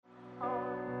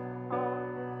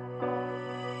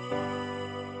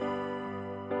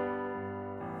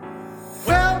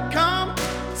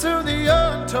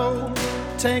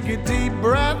take a deep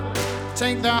breath,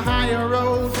 take the higher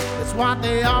road. That's what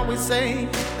they always say,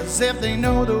 as if they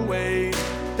know the way.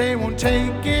 They won't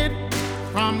take it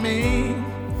from me.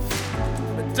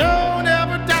 But don't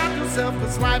ever doubt yourself,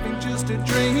 'cause life ain't just a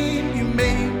dream. You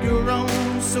make your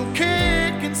own, so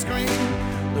kick and scream.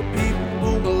 The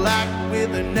people will act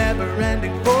with a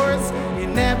never-ending force. You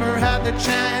never had the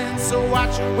chance, so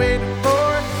what you waiting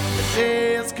for? The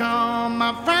day has come,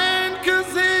 my friend,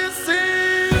 'cause this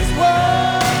is war.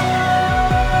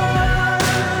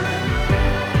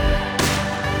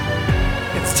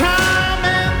 It's time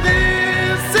and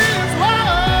this is war.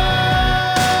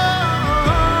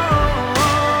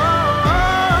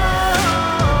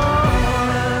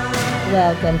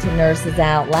 Welcome to Nurses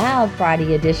Out Loud,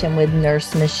 Friday edition with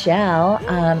Nurse Michele.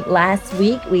 Last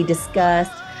week we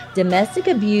discussed domestic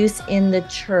abuse in the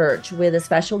church with a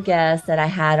special guest that I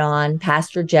had on,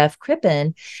 Pastor Jeff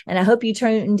Crippen. And I hope you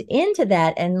tuned into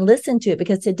that and listened to it,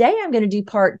 because today I'm going to do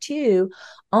part 2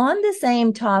 on the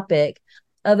same topic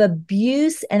of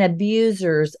abuse and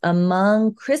abusers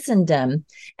among Christendom.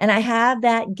 And I have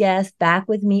that guest back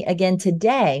with me again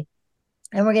today.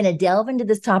 And we're going to delve into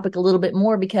this topic a little bit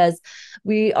more because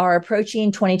we are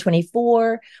approaching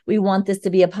 2024. We want this to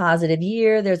be a positive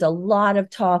year. There's a lot of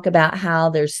talk about how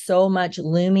there's so much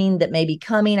looming that may be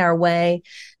coming our way.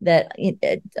 That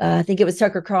I think it was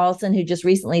Tucker Carlson who just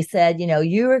recently said, you know,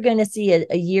 you are going to see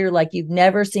a year like you've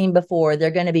never seen before.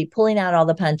 They're going to be pulling out all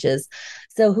the punches.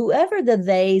 So whoever the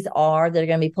theys are that are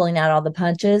going to be pulling out all the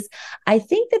punches, I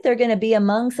think that they're going to be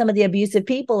among some of the abusive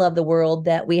people of the world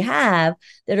that we have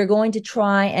that are going to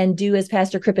try and do, as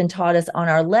Pastor Crippen taught us on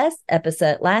our last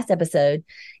episode,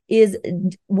 is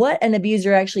what an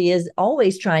abuser actually is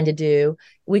always trying to do,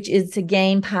 which is to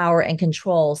gain power and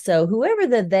control. So whoever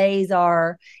the theys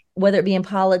are, whether it be in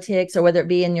politics or whether it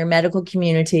be in your medical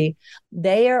community,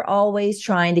 they are always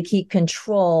trying to keep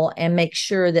control and make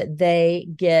sure that they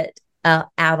get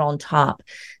out on top.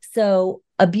 So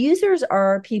abusers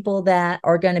are people that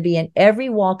are going to be in every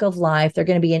walk of life. They're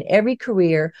going to be in every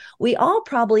career. We all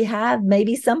probably have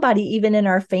maybe somebody even in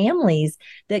our families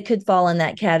that could fall in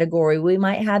that category. We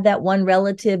might have that one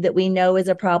relative that we know is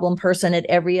a problem person at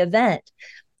every event.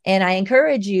 And I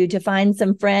encourage you to find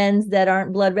some friends that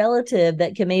aren't blood relative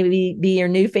that can maybe be your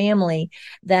new family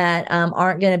that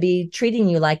aren't going to be treating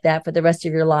you like that for the rest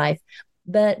of your life.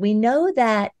 But we know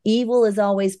that evil is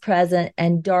always present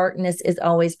and darkness is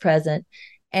always present.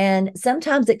 And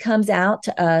sometimes it comes out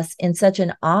to us in such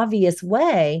an obvious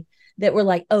way that we're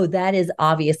like, oh, that is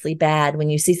obviously bad. When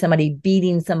you see somebody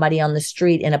beating somebody on the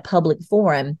street in a public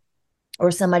forum, or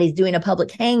somebody's doing a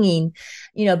public hanging,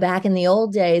 you know, back in the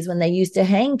old days when they used to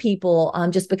hang people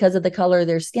just because of the color of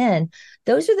their skin.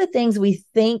 Those are the things we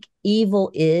think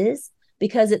evil is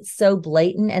because it's so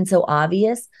blatant and so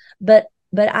obvious. But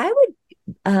I would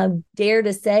dare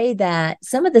to say that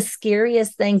some of the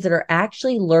scariest things that are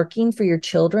actually lurking for your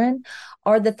children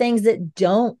are the things that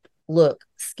don't look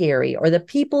scary, or the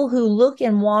people who look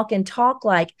and walk and talk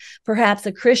like perhaps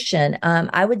a Christian.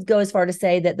 I would go as far to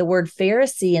say that the word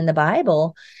Pharisee in the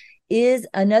Bible is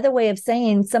another way of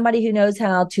saying somebody who knows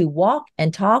how to walk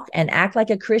and talk and act like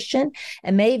a Christian,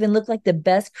 and may even look like the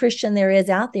best Christian there is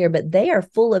out there, but they are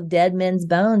full of dead men's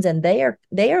bones, and they are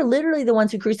literally the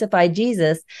ones who crucified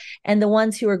Jesus and the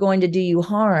ones who are going to do you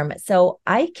harm. So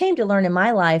I came to learn in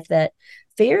my life that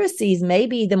Pharisees may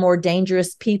be the more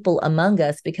dangerous people among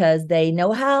us because they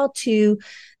know how to,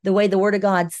 the way the Word of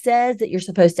God says that you're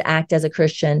supposed to act as a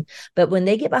Christian, but when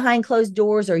they get behind closed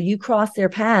doors or you cross their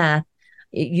path,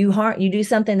 you do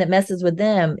something that messes with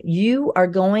them, you are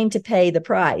going to pay the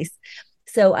price.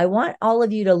 So I want all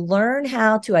of you to learn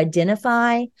how to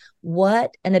identify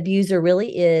what an abuser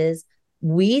really is,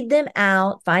 weed them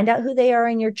out, find out who they are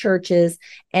in your churches,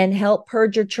 and help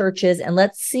purge your churches. And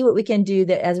let's see what we can do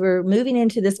that as we're moving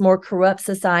into this more corrupt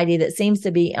society that seems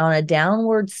to be on a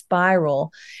downward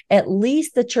spiral. At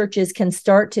least the churches can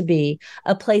start to be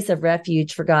a place of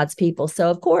refuge for God's people. So,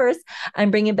 of course,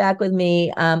 I'm bringing back with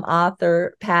me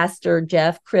author, Pastor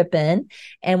Jeff Crippen,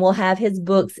 and we'll have his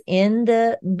books in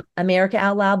the America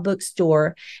Out Loud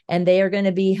bookstore, and they are going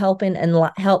to be help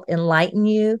enlighten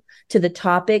you to the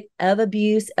topic of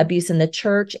abuse in the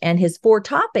church. And his 4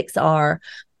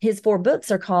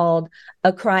 books are called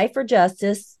A Cry for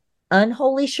Justice,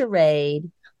 Unholy Charade,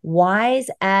 Wise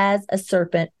as a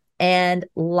Serpent, and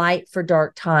Light for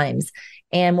Dark Times.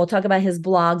 And we'll talk about his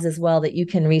blogs as well that you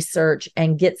can research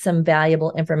and get some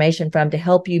valuable information from to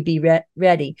help you be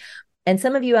ready. And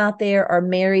some of you out there are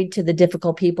married to the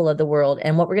difficult people of the world.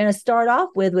 And what we're going to start off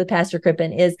with Pastor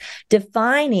Crippen is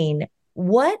defining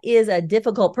what is a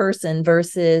difficult person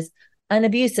versus an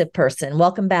abusive person.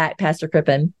 Welcome back, Pastor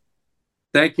Crippen.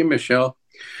 Thank you, Michelle.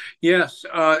 Yes,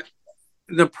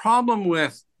 the problem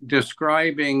with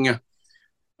describing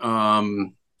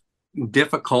um,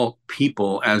 difficult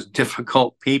people as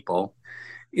difficult people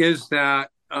is that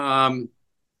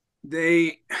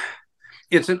they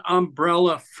it's an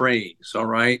umbrella phrase, all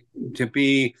right?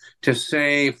 To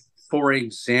say, for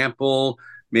example,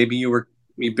 maybe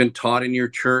you've been taught in your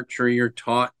church, or you're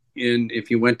taught in,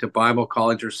 if you went to Bible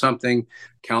college or something,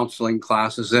 counseling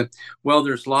classes, that, well,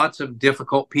 there's lots of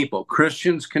difficult people.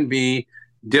 Christians can be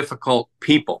difficult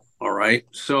people, all right?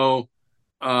 So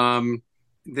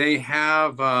they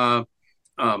have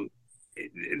um,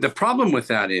 the problem with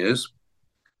that is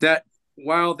that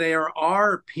while there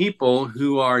are people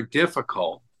who are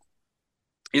difficult,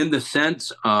 in the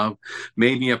sense of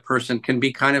maybe a person can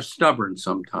be kind of stubborn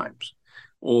sometimes,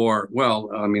 or, well,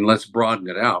 I mean, let's broaden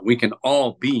it out. We can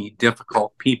all be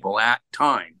difficult people at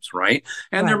times, right?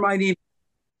 And there Right. might even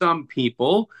be some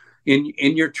people in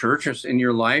your church or in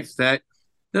your life that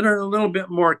are a little bit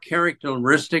more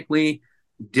characteristically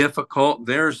difficult.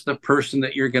 There's the person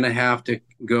that you're going to have to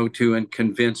go to and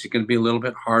convince. You're going to be a little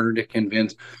bit harder to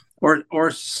convince, or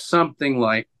something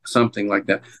like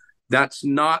that. That's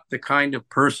not the kind of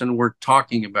person we're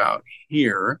talking about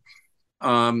here.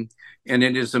 And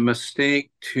it is a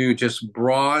mistake to just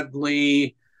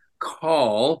broadly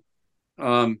call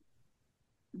um,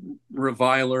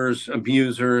 revilers,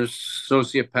 abusers,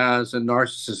 sociopaths, and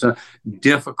narcissists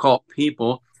difficult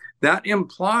people. That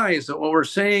implies that what we're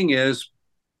saying is,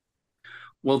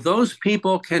 well, those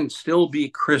people can still be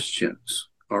Christians,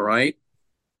 all right?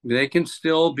 They can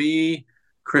still be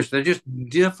Christian. They're just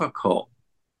difficult.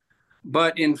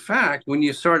 But in fact, when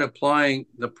you start applying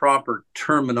the proper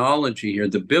terminology here,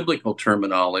 the biblical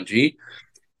terminology,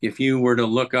 if you were to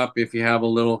look up, if you have a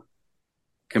little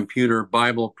computer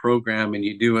Bible program and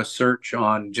you do a search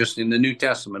on, just in the New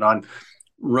Testament, on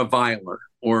reviler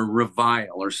or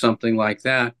revile or something like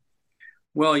that,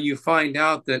 well, you find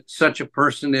out that such a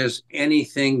person is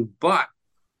anything but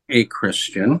a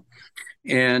Christian.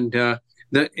 And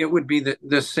it would be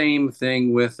the same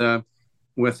thing with a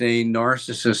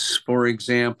narcissist. For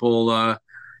example,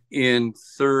 in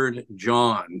Third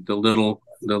John, the little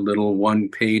 1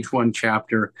 page, 1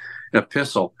 chapter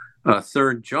epistle,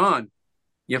 Third John,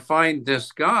 you find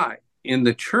this guy in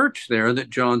the church there that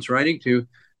John's writing to,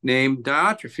 named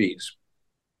Diotrephes.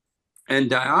 And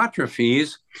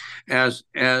Diotrephes, as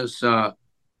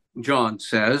John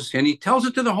says, and he tells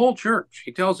it to the whole church.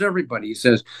 He tells everybody. He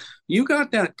says, "You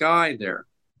got that guy there,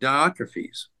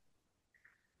 Diotrephes,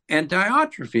 and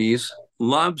Diotrephes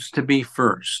loves to be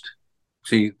first."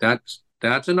 See, that's a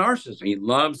narcissist. He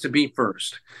loves to be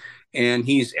first, and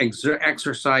he's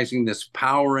exercising this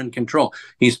power and control.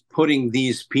 He's putting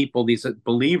these people, these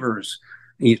believers,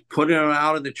 he's putting them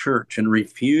out of the church and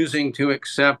refusing to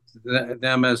accept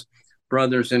them as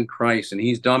brothers in Christ. And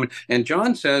he's dominant. And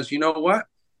John says, you know what?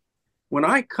 When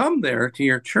I come there to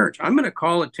your church, I'm going to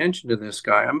call attention to this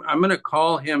guy. I'm going to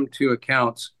call him to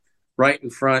accounts right in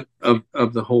front of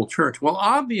the whole church. Well,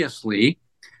 obviously,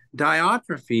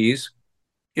 Diotrephes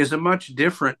is a much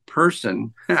different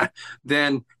person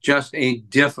than just a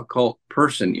difficult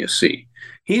person, you see.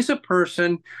 He's a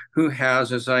person who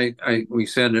has, as we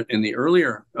said in the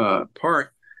earlier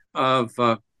part of,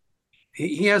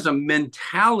 he has a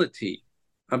mentality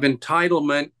of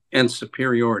entitlement and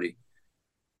superiority.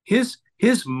 His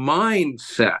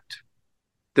mindset,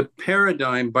 the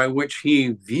paradigm by which he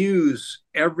views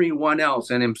everyone else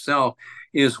and himself,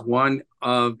 is one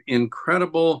of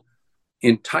incredible.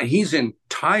 He's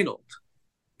entitled,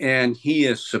 and he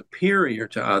is superior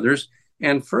to others.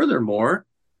 And furthermore,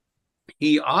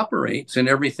 he operates in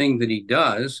everything that he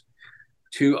does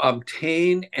to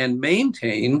obtain and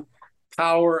maintain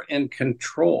power and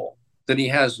control that he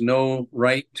has no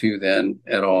right to then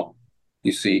at all.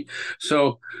 You see,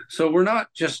 so we're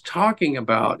not just talking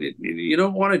about it. You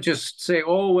don't want to just say,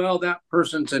 "Oh, well, that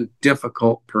person's a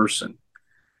difficult person."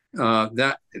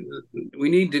 That we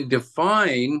need to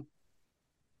define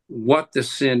what the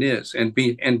sin is and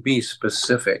be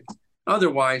specific.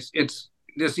 Otherwise,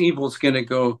 this evil is going to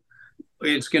go.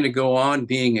 It's going to go on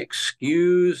being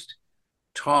excused,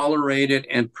 tolerated,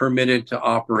 and permitted to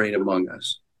operate among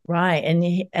us. Right. And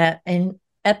in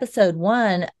episode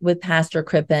 1 with Pastor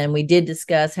Crippen, we did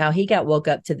discuss how he got woke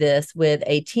up to this with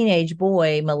a teenage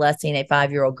boy molesting a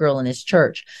 5-year-old girl in his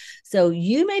church. So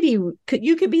you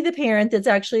could be the parent that's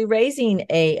actually raising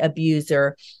a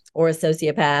abuser or a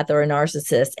sociopath or a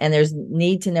narcissist, and there's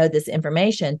need to know this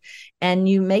information, and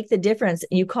you make the difference.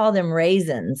 You call them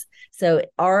raisins. So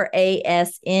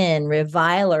RASN,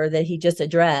 reviler that he just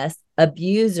addressed,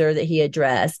 abuser that he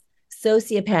addressed,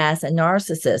 sociopaths and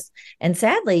narcissists. And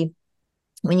sadly,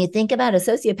 when you think about a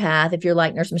sociopath, if you're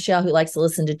like Nurse Michele, who likes to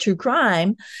listen to true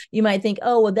crime, you might think,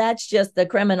 oh, well, that's just the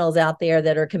criminals out there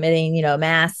that are committing,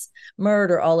 mass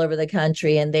murder all over the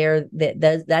country. And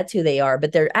that's who they are.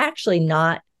 But they're actually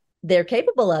not, they're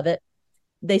capable of it.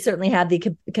 They certainly have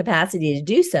the capacity to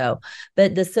do so.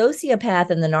 But the sociopath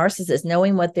and the narcissist,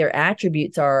 knowing what their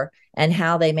attributes are and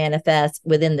how they manifest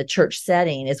within the church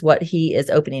setting, is what he is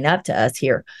opening up to us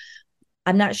here.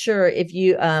 I'm not sure if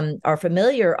you are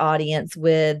familiar, audience,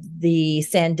 with the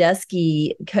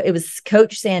Sandusky. It was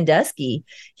Coach Sandusky.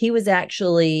 He was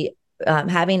actually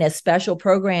having a special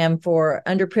program for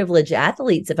underprivileged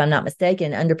athletes, if I'm not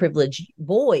mistaken, underprivileged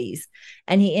boys.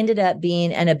 And he ended up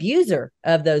being an abuser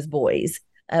of those boys,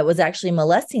 was actually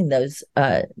molesting those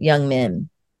young men.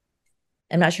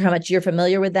 I'm not sure how much you're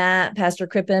familiar with that, Pastor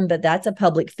Crippen, but that's a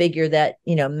public figure that,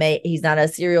 he's not a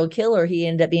serial killer. He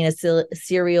ended up being a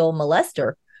serial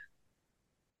molester.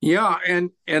 Yeah.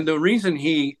 And the reason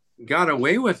he got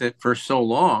away with it for so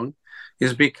long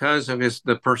is because of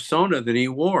the persona that he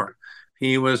wore.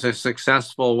 He was a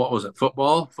successful,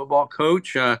 football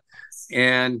coach.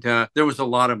 And there was a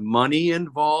lot of money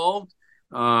involved.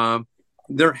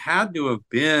 There had to have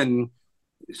been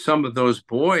some of those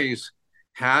boys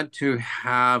had to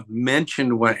have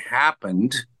mentioned what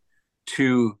happened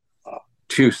to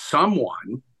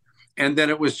someone, and then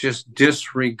it was just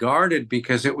disregarded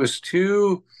because it was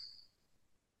too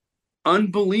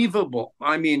unbelievable.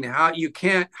 I mean, how do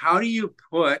you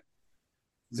put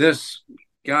this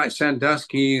guy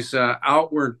Sandusky's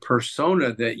outward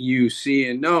persona that you see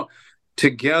and know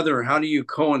together? How do you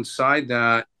coincide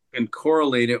that and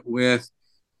correlate it with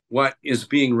what is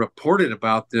being reported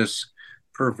about this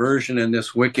perversion and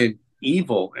this wicked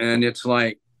evil? And it's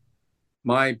like,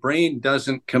 my brain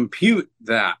doesn't compute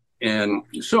that. And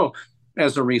so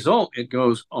as a result, it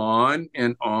goes on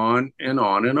and on and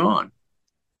on and on.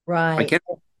 Right. I can't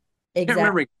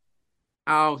remember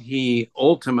how he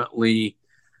ultimately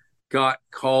got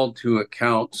called to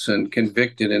accounts and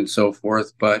convicted and so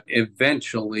forth, but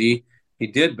eventually he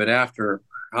did. But after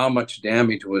how much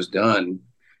damage was done.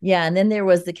 Yeah. And then there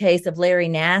was the case of Larry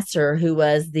Nassar, who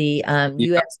was the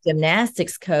U.S.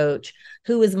 gymnastics coach,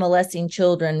 who was molesting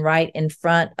children right in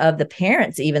front of the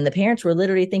parents. Even the parents were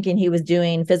literally thinking he was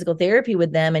doing physical therapy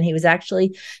with them, and he was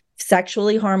actually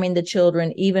sexually harming the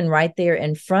children, even right there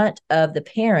in front of the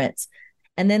parents.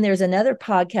 And then there's another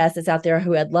podcast that's out there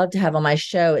who I'd love to have on my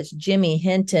show. It's Jimmy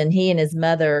Hinton. He and his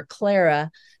mother, Clara,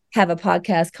 have a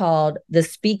podcast called the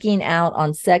Speaking Out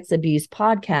on Sex Abuse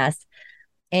podcast.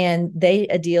 And they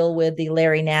deal with the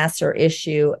Larry Nassar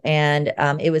issue. And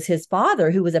it was his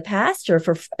father, who was a pastor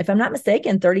for, if I'm not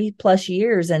mistaken, 30 plus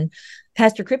years. And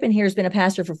Pastor Crippen here has been a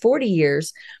pastor for 40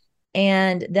 years.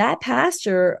 And that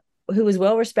pastor, who was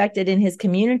well respected in his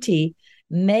community,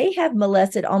 may have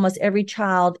molested almost every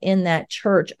child in that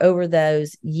church over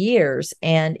those years.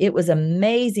 And it was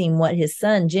amazing what his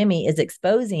son, Jimmy, is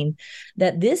exposing,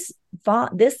 that this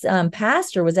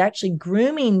pastor was actually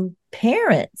grooming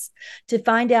parents to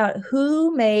find out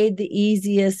whose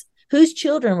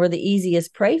children were the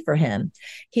easiest prey for him.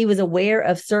 He was aware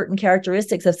of certain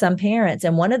characteristics of some parents.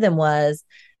 And one of them was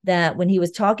that when he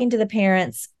was talking to the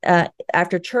parents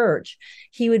after church,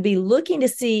 he would be looking to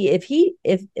see if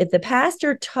the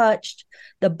pastor touched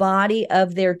the body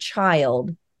of their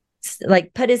child,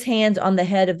 like put his hands on the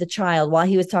head of the child while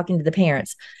he was talking to the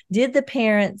parents. Did the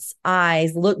parents'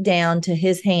 eyes look down to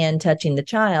his hand touching the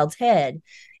child's head?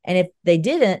 And if they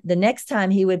didn't, the next time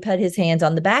he would put his hands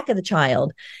on the back of the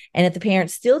child. And if the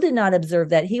parents still did not observe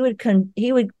that, he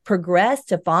would progress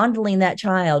to fondling that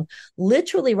child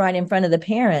literally right in front of the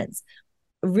parents,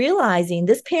 realizing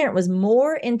this parent was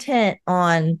more intent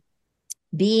on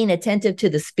being attentive to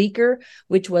the speaker,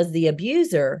 which was the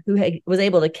abuser, who was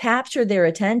able to capture their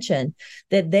attention,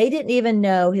 that they didn't even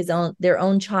know their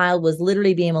own child was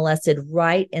literally being molested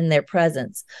right in their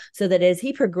presence. So that as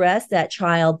he progressed that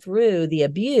child through the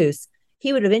abuse,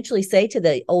 he would eventually say to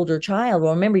the older child,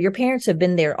 well, remember, your parents have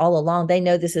been there all along. They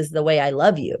know this is the way I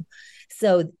love you.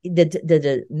 So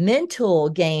the mental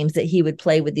games that he would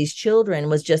play with these children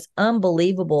was just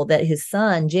unbelievable, that his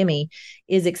son, Jimmy,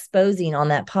 is exposing on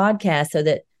that podcast, so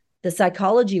that the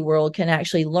psychology world can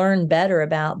actually learn better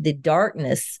about the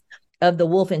darkness of the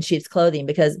wolf in sheep's clothing.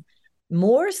 Because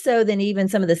more so than even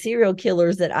some of the serial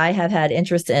killers that I have had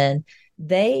interest in,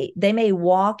 they may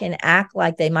walk and act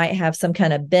like they might have some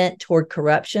kind of bent toward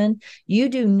corruption. You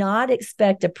do not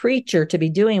expect a preacher to be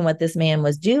doing what this man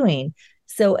was doing.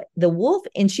 So the wolf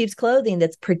in sheep's clothing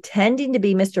that's pretending to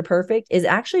be Mr. Perfect is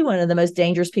actually one of the most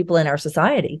dangerous people in our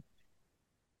society.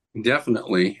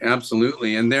 Definitely.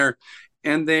 Absolutely. And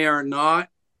they are not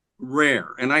rare.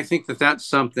 And I think that that's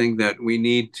something that we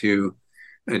need to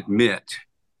admit,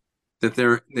 that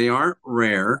they aren't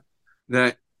rare,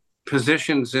 that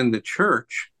positions in the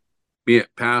church, be it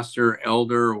pastor,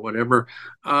 elder, or whatever,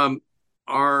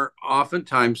 are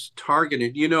oftentimes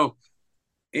targeted. You know,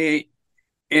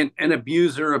 an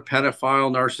abuser, a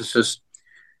pedophile, narcissist,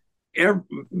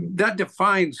 that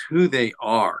defines who they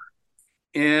are.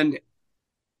 And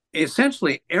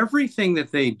essentially everything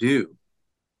that they do,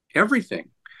 everything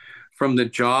from the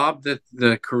job, that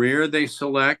the career they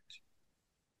select,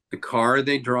 the car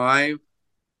they drive,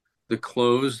 the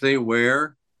clothes they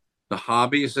wear, the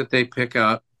hobbies that they pick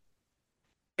up,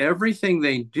 everything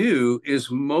they do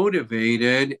is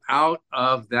motivated out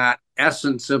of that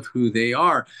essence of who they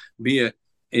are, be it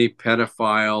a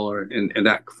pedophile or in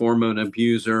that form of an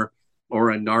abuser,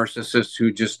 or a narcissist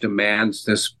who just demands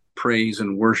this praise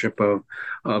and worship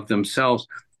of themselves.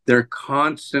 They're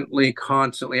constantly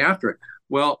after it.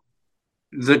 Well,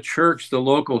 the church, the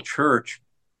local church,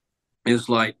 is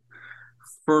like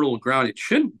fertile ground. It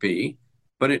shouldn't be,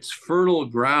 but it's fertile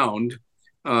ground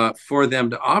for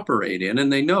them to operate in,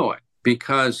 and they know it.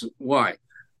 Because why?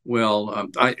 Well,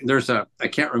 I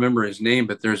can't remember his name,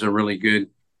 but there's a really good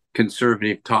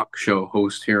conservative talk show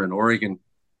host here in Oregon,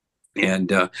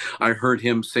 and I heard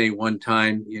him say one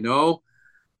time, you know,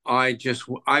 I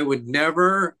would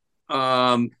never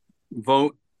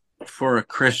vote for a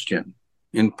Christian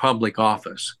in public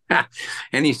office.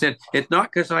 And he said, it's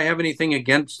not because I have anything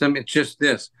against them. It's just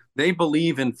this: they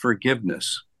believe in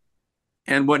forgiveness.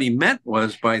 And what he meant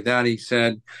was, by that,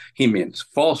 he means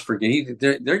false forgiveness.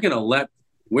 They're going to let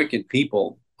wicked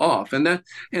people off. And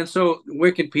so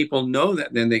wicked people know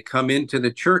that. Then they come into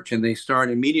the church and they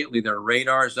start immediately, their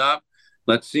radar's up.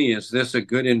 Let's see, is this a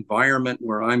good environment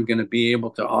where I'm going to be able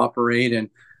to operate and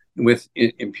with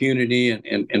impunity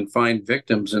and find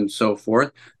victims and so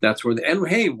forth? That's where and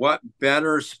hey, what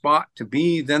better spot to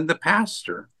be than the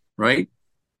pastor, right?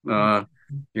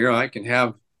 Here I can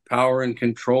have power and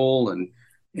control,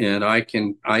 and I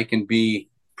can be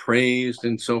praised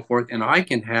and so forth, and I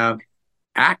can have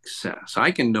access.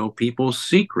 I can know people's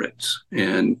secrets,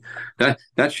 and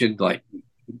that should like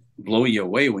blow you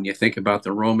away when you think about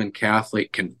the Roman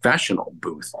Catholic confessional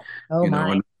booth. Oh,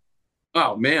 my.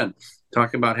 Oh man,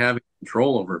 talk about having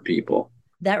control over people.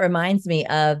 That reminds me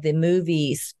of the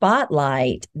movie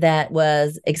Spotlight that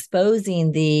was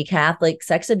exposing the Catholic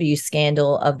sex abuse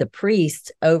scandal of the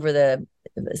priest over the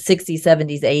 60s,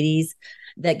 70s, 80s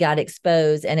that got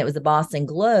exposed. And it was the Boston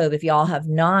Globe. If y'all have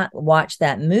not watched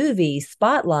that movie,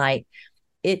 Spotlight,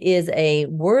 it is a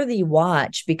worthy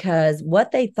watch, because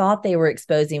what they thought they were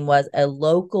exposing was a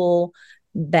local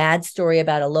bad story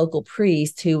about a local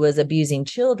priest who was abusing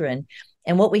children.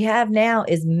 And what we have now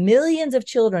is millions of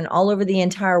children all over the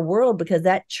entire world, because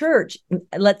that church,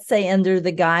 let's say under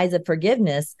the guise of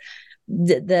forgiveness,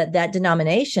 that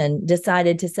denomination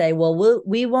decided to say, well,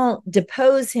 we won't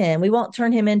depose him. We won't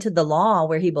turn him into the law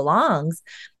where he belongs.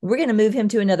 We're going to move him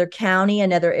to another county,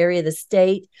 another area of the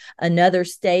state,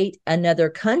 another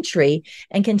country,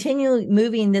 and continue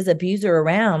moving this abuser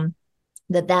around.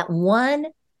 That one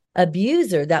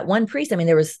abuser, that one priest, I mean,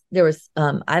 there was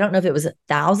I don't know if it was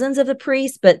thousands of the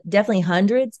priests, but definitely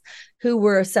hundreds who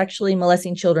were sexually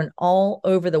molesting children all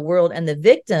over the world. And the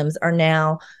victims are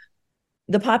now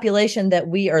the population that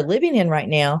we are living in right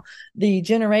now, the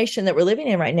generation that we're living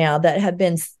in right now, that have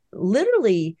been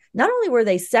literally, not only were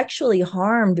they sexually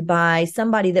harmed by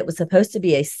somebody that was supposed to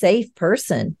be a safe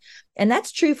person, and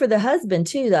that's true for the husband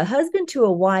too. The husband to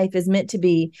a wife is meant to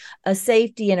be a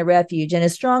safety and a refuge. And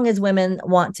as strong as women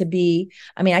want to be,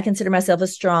 I mean, I consider myself a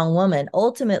strong woman.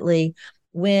 Ultimately,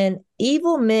 when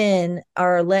evil men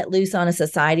are let loose on a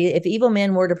society, if evil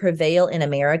men were to prevail in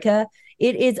America,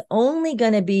 it is only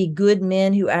going to be good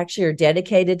men who actually are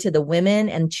dedicated to the women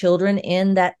and children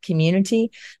in that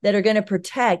community that are going to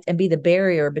protect and be the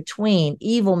barrier between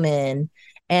evil men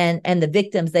and the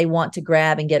victims they want to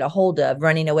grab and get a hold of,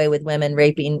 running away with women,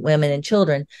 raping women and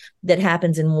children. That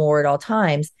happens in war at all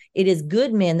times. It is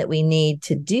good men that we need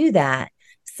to do that.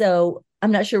 So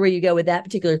I'm not sure where you go with that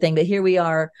particular thing, but here we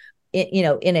are,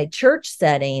 in a church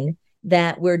setting,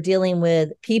 that we're dealing with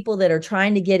people that are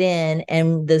trying to get in,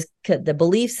 and the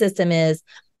belief system is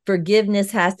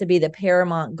forgiveness has to be the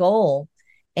paramount goal.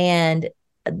 And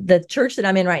the church that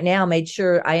I'm in right now made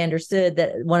sure I understood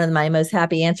that one of my most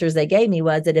happy answers they gave me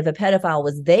was that if a pedophile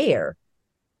was there,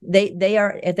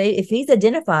 if he's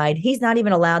identified, he's not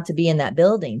even allowed to be in that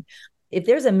building. if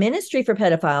there's a ministry for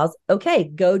pedophiles, okay,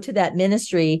 go to that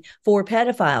ministry for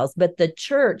pedophiles. But the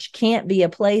church can't be a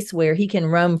place where he can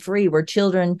roam free, where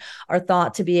children are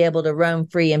thought to be able to roam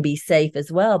free and be safe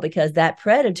as well, because that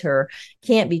predator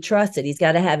can't be trusted. He's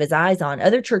got to have his eyes on.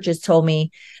 Other churches told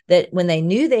me that when they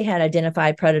knew they had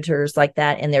identified predators like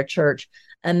that in their church,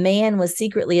 a man was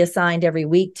secretly assigned every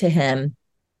week to him,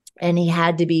 and he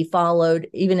had to be followed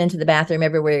even into the bathroom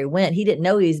everywhere he went. He didn't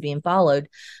know he was being followed,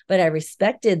 but I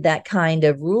respected that kind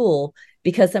of rule,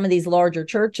 because some of these larger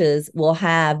churches will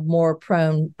have more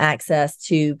prone access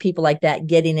to people like that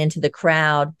getting into the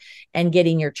crowd and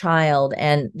getting your child.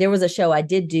 And there was a show I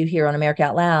did do here on America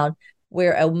Out Loud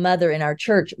where a mother in our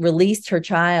church released her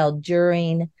child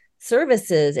during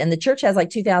services, and the church has like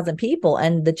 2,000 people,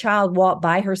 and the child walked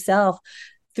by herself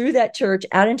through that church,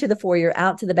 out into the foyer,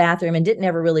 out to the bathroom, and didn't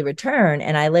ever really return.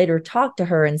 And I later talked to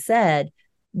her and said,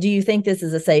 do you think this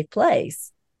is a safe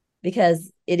place?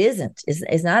 Because it isn't.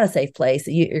 It's not a safe place.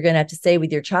 You're going to have to stay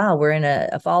with your child. We're in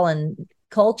a fallen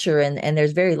culture, and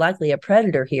there's very likely a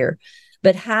predator here.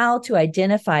 But how to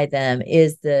identify them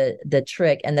is the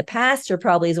trick. And the pastor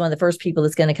probably is one of the first people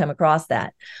that's going to come across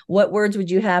that. What words would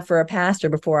you have for a pastor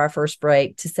before our first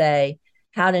break to say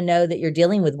how to know that you're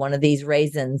dealing with one of these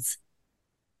raisins?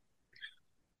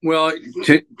 Well,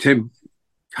 to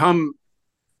come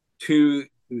to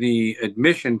the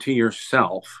admission to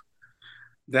yourself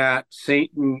that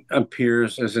Satan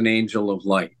appears as an angel of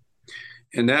light.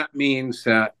 And that means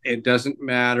that it doesn't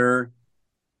matter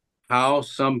how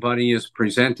somebody is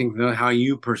presenting them, how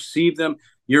you perceive them,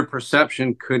 your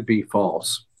perception could be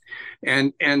false.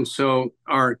 And so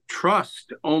our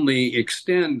trust only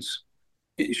extends,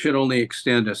 it should only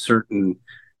extend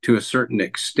to a certain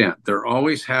extent. There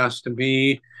always has to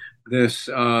be this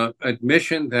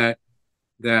admission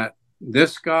that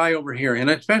this guy over here, and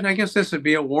I guess this would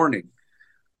be a warning.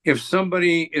 If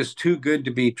somebody is too good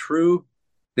to be true,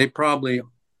 they probably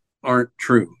aren't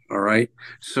true. All right.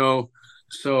 So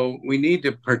we need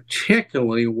to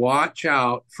particularly watch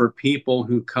out for people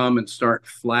who come and start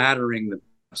flattering the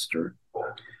pastor,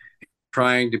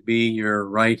 trying to be your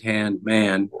right-hand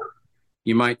man.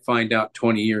 You might find out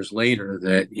 20 years later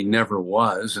that he never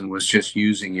was and was just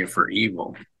using you for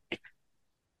evil.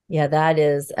 Yeah, that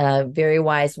is very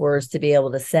wise words to be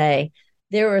able to say.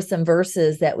 There were some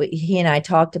verses that he and I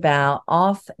talked about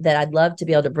that I'd love to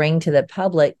be able to bring to the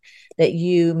public that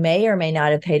you may or may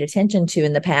not have paid attention to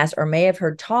in the past or may have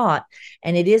heard taught.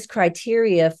 And it is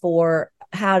criteria for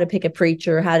how to pick a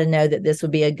preacher, how to know that this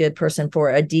would be a good person for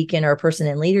a deacon or a person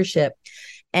in leadership.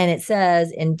 And it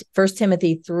says in 1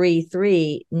 Timothy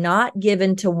 3:3, not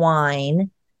given to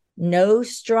wine, no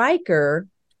striker,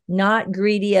 not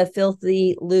greedy of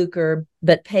filthy lucre,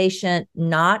 but patient,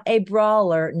 not a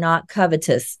brawler, not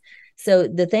covetous. So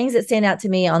the things that stand out to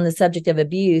me on the subject of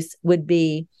abuse would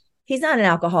be, he's not an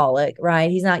alcoholic,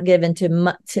 right? He's not given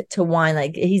to wine,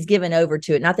 like he's given over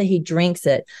to it. Not that he drinks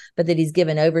it, but that he's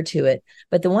given over to it.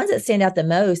 But the ones that stand out the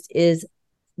most is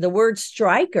the word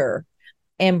striker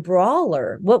and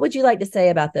brawler. What would you like to say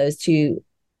about those two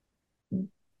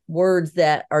words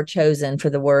that are chosen for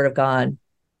the word of God?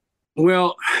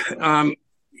 Well,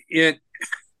 it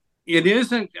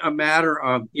isn't a matter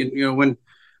of,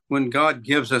 when God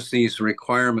gives us these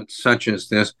requirements such as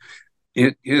this,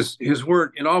 his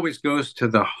word, it always goes to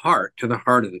the heart of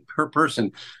the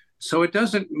person. So it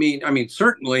doesn't mean,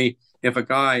 certainly if a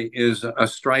guy is a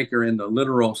striker in the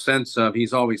literal sense of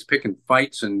he's always picking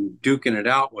fights and duking it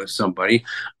out with somebody,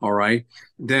 all right,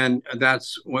 then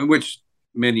that's which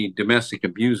many domestic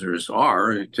abusers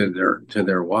are to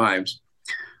their wives.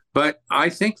 But I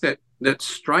think that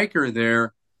striker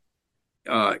there,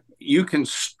 you can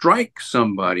strike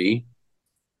somebody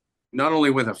not only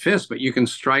with a fist, but you can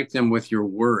strike them with your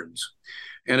words.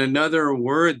 And another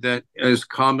word that is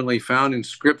commonly found in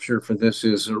scripture for this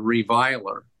is a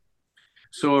reviler.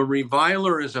 So a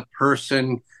reviler is a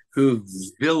person who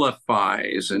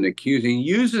vilifies and accuses, and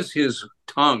uses his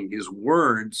tongue, his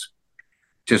words,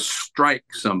 to strike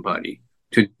somebody,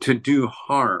 to do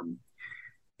harm.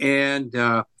 And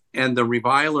the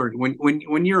reviler,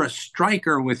 when you're a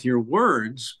striker with your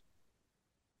words,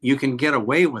 you can get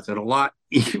away with it a lot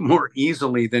more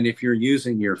easily than if you're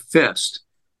using your fist.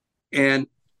 And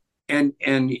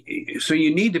so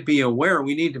you need to be aware.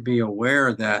 We need to be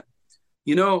aware that,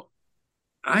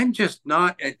 I'm just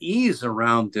not at ease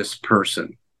around this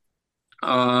person.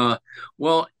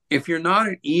 Well, if you're not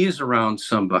at ease around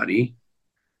somebody,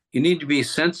 you need to be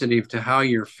sensitive to how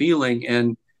you're feeling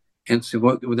and say,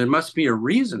 well, there must be a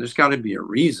reason. There's got to be a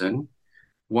reason.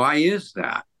 Why is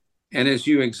that? And as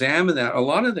you examine that, a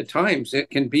lot of the times it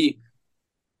can be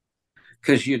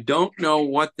because you don't know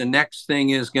what the next thing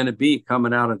is going to be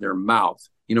coming out of their mouth.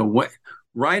 What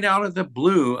right out of the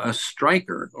blue, a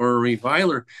striker or a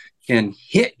reviler can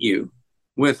hit you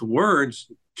with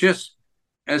words just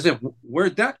as if,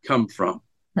 where'd that come from?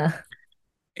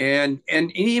 And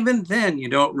even then, you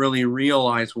don't really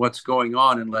realize what's going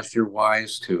on unless you're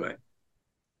wise to it.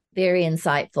 Very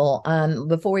insightful.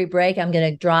 Before we break, I'm going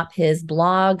to drop his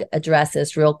blog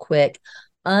addresses real quick.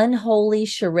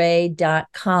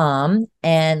 unholycharade.com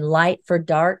and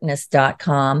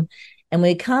lightfordarkness.com. And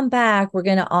when we come back, we're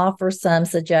going to offer some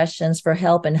suggestions for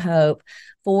help and hope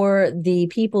for the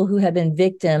people who have been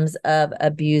victims of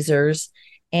abusers,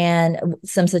 and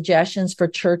some suggestions for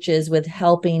churches with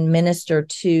helping minister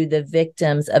to the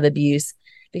victims of abuse.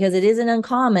 Because it isn't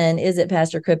uncommon, is it,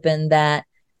 Pastor Crippen, that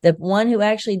the one who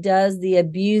actually does the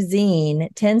abusing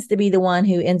tends to be the one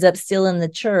who ends up still in the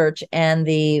church, and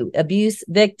the abuse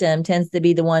victim tends to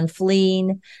be the one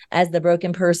fleeing as the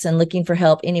broken person, looking for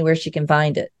help anywhere she can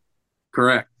find it.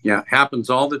 Correct. Yeah, happens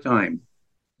all the time.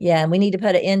 Yeah, and we need to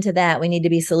put an end to that. We need to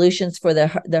be solutions for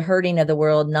the hurting of the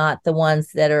world, not the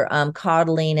ones that are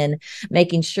coddling and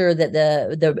making sure that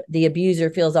the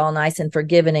abuser feels all nice and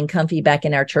forgiven and comfy back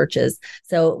in our churches.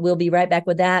 So we'll be right back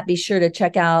with that. Be sure to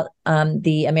check out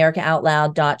the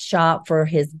AmericaOutloud.shop for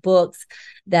his books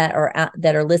that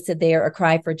are listed there: A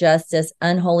Cry for Justice,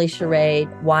 Unholy Charade,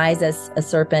 Wise as a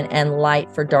Serpent, and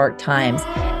Light for Dark Times.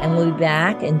 And we'll be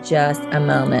back in just a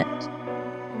moment.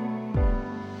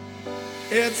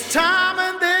 It's time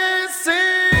and this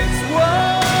is war.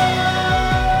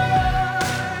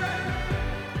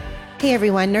 Hey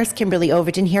everyone, Nurse Kimberly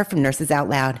Overton here from Nurses Out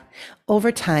Loud.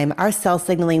 Over time, our cell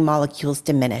signaling molecules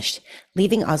diminished,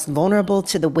 leaving us vulnerable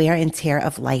to the wear and tear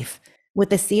of life. With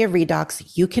the ASEA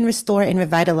Redox, you can restore and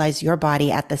revitalize your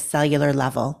body at the cellular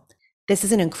level. This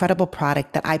is an incredible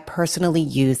product that I personally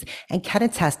use and can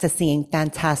attest to seeing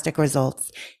fantastic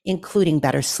results, including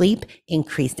better sleep,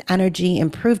 increased energy,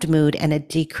 improved mood, and a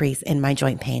decrease in my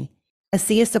joint pain.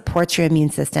 ASEA supports your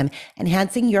immune system,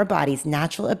 enhancing your body's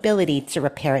natural ability to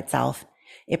repair itself.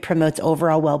 It promotes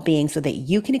overall well-being so that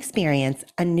you can experience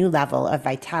a new level of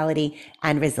vitality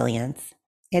and resilience.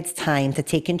 It's time to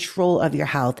take control of your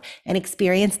health and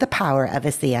experience the power of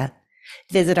ASEA.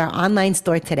 Visit our online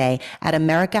store today at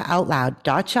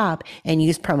AmericaOutloud.shop and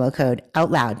use promo code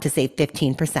OUTLOUD to save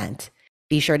 15%.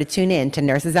 Be sure to tune in to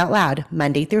Nurses Out Loud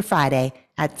Monday through Friday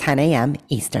at 10 a.m.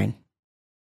 Eastern.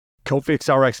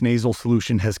 Cofix RX Nasal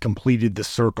Solution has completed the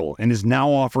circle and is now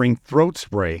offering throat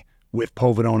spray with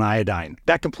povidone iodine.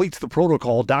 That completes the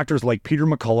protocol doctors like Peter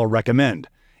McCullough recommend.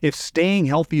 If staying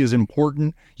healthy is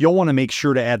important, you'll want to make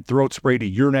sure to add throat spray to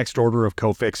your next order of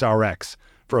Cofix RX.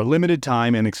 For a limited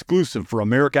time and exclusive for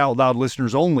America Out Loud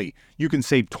listeners only, you can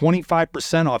save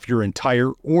 25% off your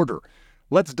entire order.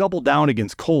 Let's double down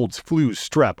against colds, flus,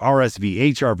 strep,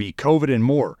 RSV, HRV, COVID, and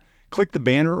more. Click the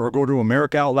banner or go to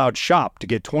America Out Loud shop to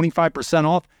get 25%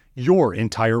 off your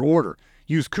entire order.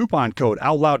 Use coupon code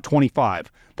OUTLOUD25.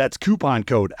 That's coupon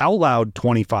code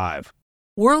OUTLOUD25.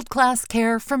 World-class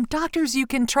care from doctors you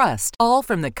can trust, all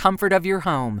from the comfort of your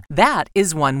home. That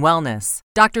is One Wellness.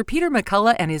 Dr. Peter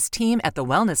McCullough and his team at The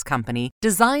Wellness Company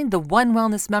designed the One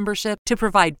Wellness membership to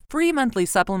provide free monthly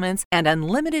supplements and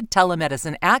unlimited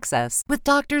telemedicine access with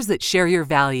doctors that share your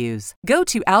values. Go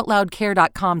to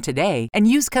OutLoudCare.com today and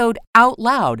use code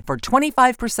OUTLOUD for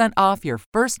 25% off your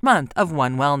first month of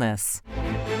One Wellness.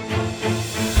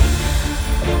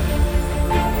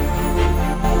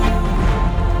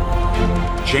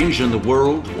 Changing the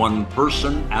world one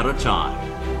person at a time.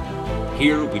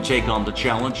 Here we take on the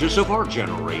challenges of our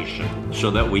generation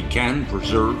so that we can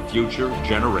preserve future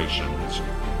generations.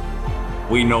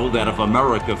 We know that if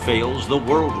America fails, the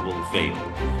world will fail.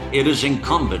 It is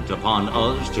incumbent upon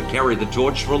us to carry the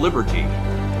torch for liberty.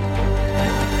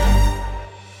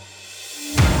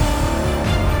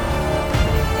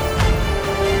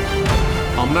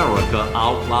 America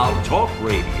Out Loud Talk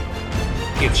Radio.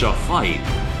 It's a fight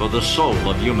for the soul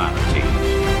of humanity.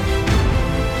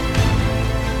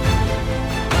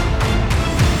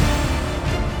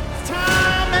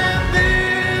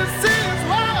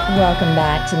 Welcome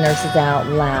back to Nurses Out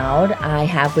Loud. I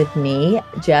have with me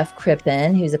Jeff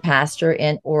Crippen, who's a pastor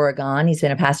in Oregon. He's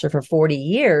been a pastor for 40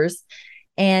 years,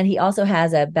 and he also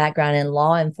has a background in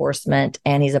law enforcement,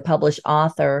 and he's a published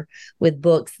author with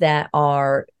books that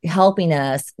are helping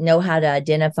us know how to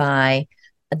identify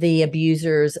the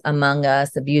abusers among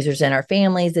us, abusers in our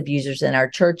families, abusers in our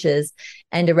churches,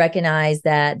 and to recognize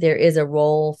that there is a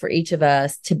role for each of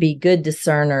us to be good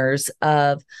discerners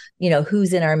of,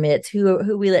 who's in our midst,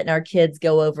 who we letting our kids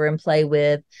go over and play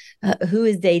with, who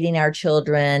is dating our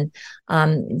children.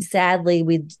 Sadly,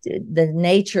 the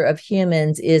nature of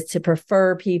humans is to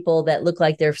prefer people that look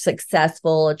like they're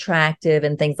successful, attractive,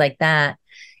 and things like that.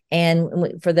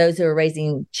 And for those who are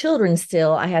raising children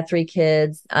still, I have 3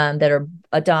 kids that are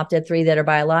adopted, 3 that are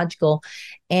biological,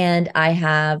 and I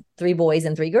have 3 boys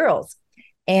and 3 girls.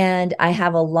 And I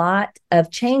have a lot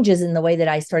of changes in the way that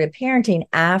I started parenting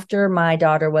after my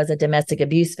daughter was a domestic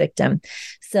abuse victim.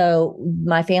 So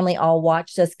my family all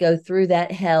watched us go through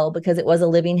that hell, because it was a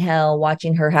living hell,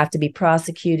 watching her have to be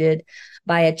prosecuted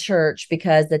by a church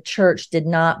because the church did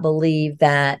not believe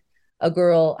that a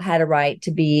girl had a right to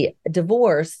be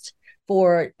divorced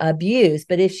for abuse.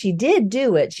 But if she did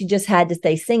do it, she just had to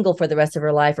stay single for the rest of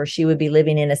her life, or she would be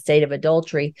living in a state of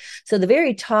adultery. So the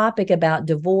very topic about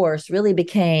divorce really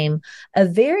became a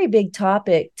very big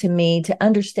topic to me to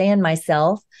understand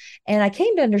myself. And I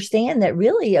came to understand that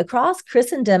really across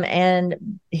Christendom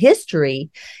and history,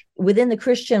 within the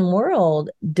Christian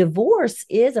world, divorce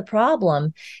is a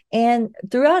problem. And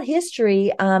throughout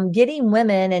history, getting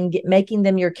women and making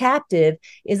them your captive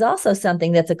is also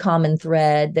something that's a common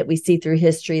thread that we see through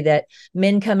history, that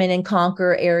men come in and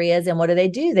conquer areas. And what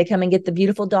do? They come and get the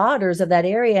beautiful daughters of that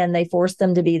area and they force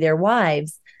them to be their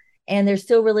wives. And there's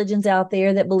still religions out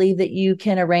there that believe that you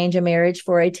can arrange a marriage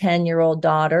for a 10-year-old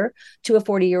daughter to a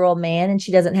 40-year-old man, and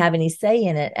she doesn't have any say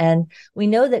in it. And we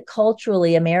know that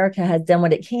culturally, America has done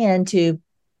what it can to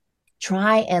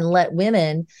try and let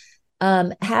women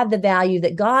have the value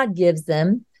that God gives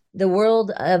them. The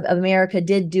world of America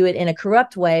did do it in a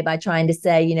corrupt way by trying to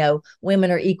say,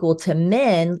 women are equal to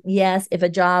men. Yes, if a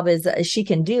job is, she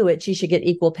can do it, she should get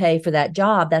equal pay for that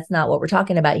job. That's not what we're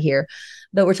talking about here.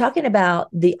 But we're talking about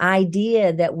the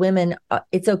idea that women,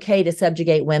 it's okay to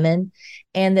subjugate women,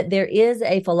 and that there is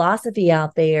a philosophy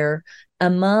out there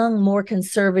among more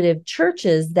conservative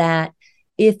churches that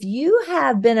if you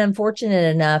have been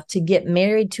unfortunate enough to get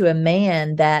married to a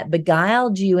man that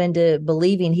beguiled you into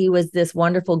believing he was this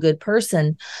wonderful, good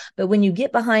person, but when you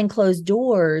get behind closed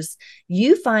doors,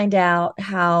 you find out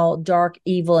how dark,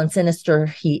 evil, and sinister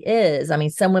he is. I mean,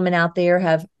 some women out there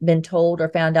have been told or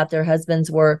found out their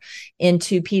husbands were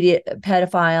into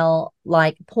pedophile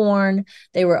like porn.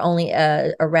 They were only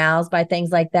aroused by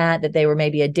things like that they were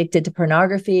maybe addicted to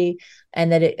pornography, and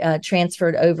that it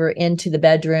transferred over into the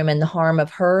bedroom and the harm of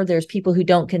her. There's people who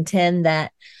don't contend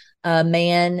that a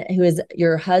man who is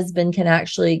your husband can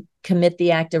actually commit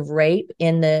the act of rape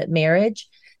in the marriage.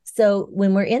 So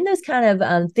when we're in those kind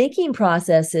of thinking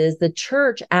processes, the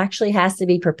church actually has to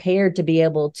be prepared to be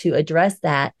able to address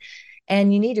that.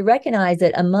 And you need to recognize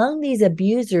that among these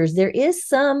abusers, there is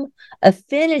some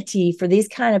affinity for these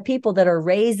kind of people that are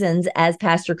raisins, as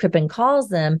Pastor Crippen calls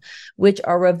them, which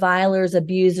are revilers,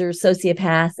 abusers,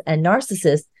 sociopaths, and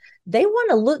narcissists. They want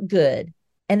to look good,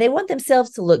 and they want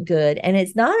themselves to look good. And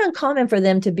it's not uncommon for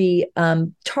them to be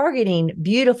targeting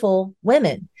beautiful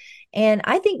women. And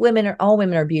I think all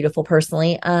women are beautiful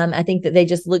personally. I think that they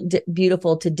just look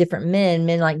beautiful to different men.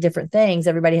 Men like different things.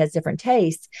 Everybody has different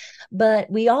tastes.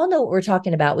 But we all know what we're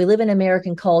talking about. We live in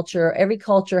American culture. Every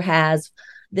culture has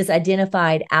this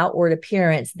identified outward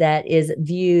appearance that is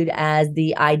viewed as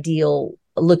the ideal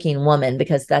looking woman,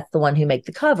 because that's the one who make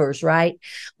the covers, right?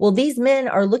 Well, these men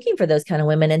are looking for those kind of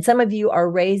women. And some of you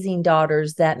are raising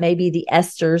daughters that may be the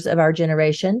Esthers of our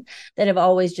generation that have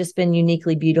always just been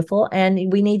uniquely beautiful.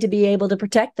 And we need to be able to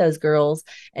protect those girls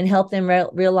and help them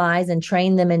realize and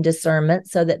train them in discernment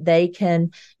so that they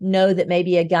can know that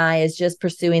maybe a guy is just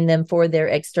pursuing them for their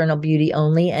external beauty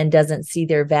only and doesn't see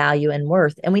their value and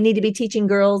worth. And we need to be teaching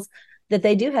girls that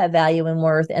they do have value and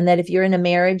worth, and that if you're in a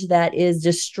marriage that is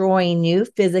destroying you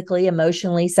physically,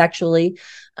 emotionally, sexually,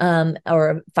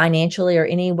 or financially, or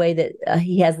any way that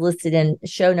he has listed in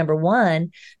show number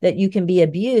 1, that you can be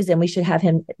abused, and we should have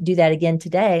him do that again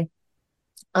today,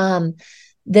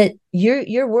 that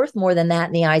you're worth more than that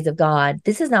in the eyes of God.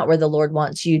 This is not where the Lord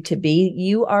wants you to be.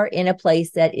 You are in a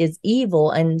place that is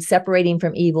evil, and separating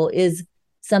from evil is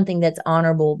something that's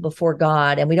honorable before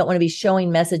God. And we don't want to be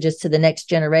showing messages to the next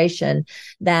generation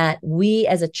that we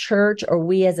as a church, or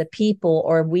we as a people,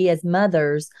 or we as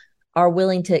mothers are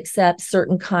willing to accept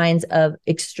certain kinds of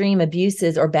extreme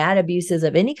abuses or bad abuses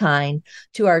of any kind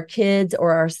to our kids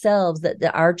or ourselves, that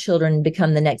our children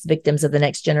become the next victims of the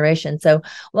next generation. So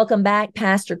welcome back,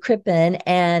 Pastor Crippen.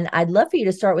 And I'd love for you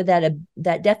to start with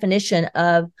that definition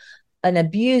of an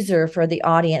abuser for the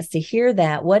audience to hear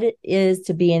that, what it is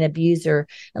to be an abuser.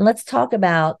 And let's talk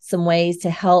about some ways to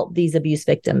help these abuse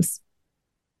victims.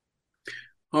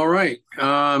 All right.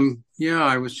 Yeah,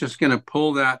 I was just going to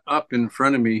pull that up in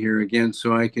front of me here again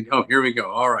so I could. Oh, here we go.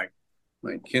 All right.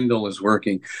 My Kindle is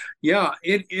working. Yeah,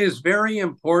 it is very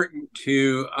important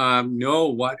to know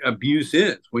what abuse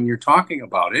is when you're talking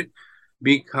about it,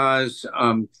 because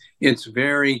it's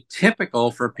very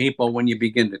typical for people when you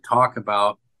begin to talk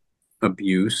about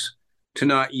abuse to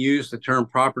not use the term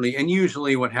properly. And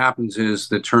usually what happens is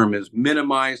the term is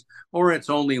minimized, or it's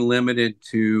only limited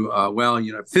to,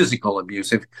 physical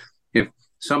abuse. If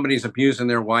somebody's abusing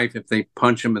their wife, if they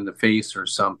punch them in the face or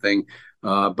something,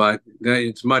 but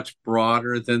it's much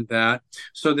broader than that.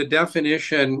 So the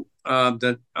definition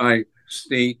that I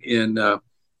state in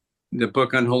the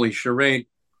book Unholy Charade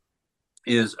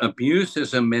is abuse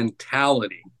is a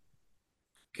mentality.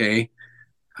 Okay.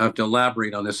 I have to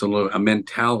elaborate on this a little. A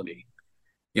mentality.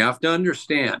 You have to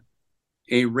understand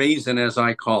a raisin, as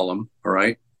I call them. All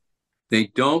right. They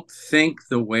don't think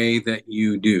the way that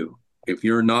you do. If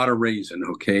you're not a raisin,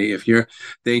 okay.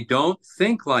 They don't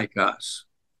think like us.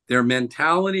 Their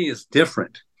mentality is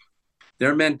different.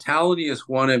 Their mentality is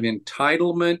one of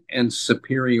entitlement and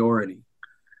superiority.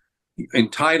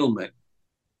 Entitlement.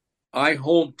 I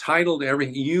hold title to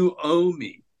everything. You owe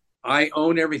me. I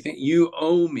own everything. You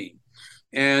owe me.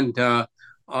 And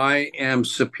I am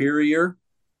superior.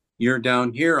 You're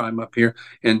down here. I'm up here.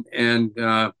 And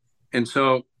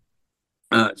so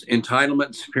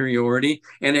entitlement, superiority,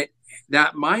 and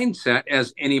that mindset,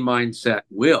 as any mindset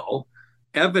will,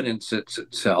 evidences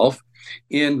itself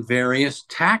in various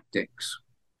tactics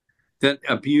that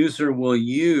abuser will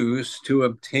use to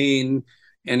obtain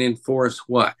and enforce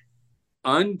what?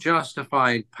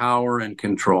 Unjustified power and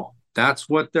control. That's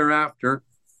what they're after.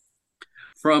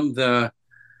 From the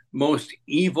most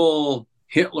evil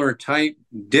Hitler type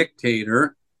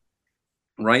dictator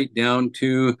right down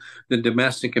to the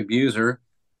domestic abuser,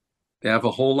 they have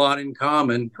a whole lot in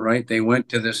common, right? They went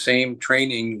to the same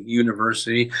training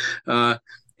university, and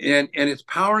it's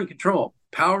power and control.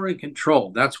 Power and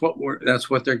control. That's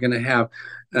what they're going to have,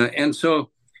 and so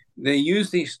they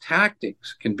use these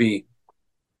tactics. Can be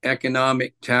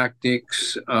economic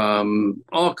tactics,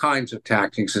 all kinds of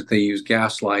tactics that they use,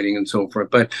 gaslighting and so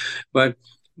forth. But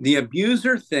the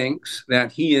abuser thinks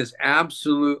that he is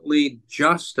absolutely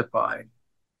justified.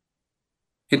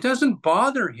 It doesn't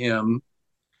bother him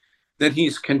that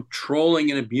he's controlling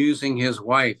and abusing his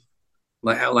wife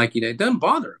like he did. It doesn't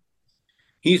bother him.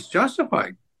 He's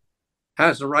justified,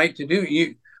 has the right to do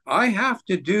it. I have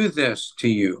to do this to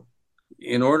you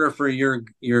in order for your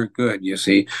good, you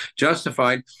see.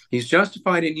 Justified. He's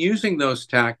justified in using those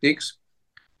tactics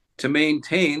to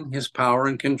maintain his power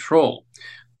and control.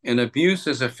 And abuse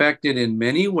is affected in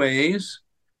many ways,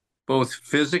 both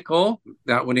physical,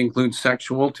 that would include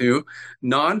sexual too,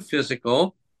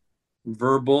 non-physical,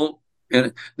 verbal,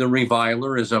 and the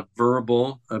reviler is a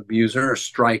verbal abuser, a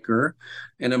striker,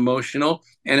 and emotional,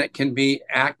 and it can be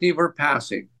active or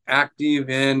passive. Active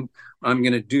in, I'm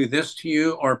going to do this to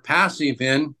you, or passive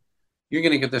in, you're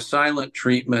going to get the silent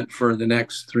treatment for the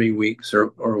next 3 weeks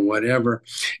or whatever.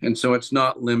 And so it's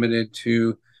not limited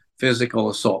to physical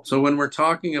assault. So when we're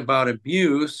talking about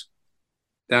abuse,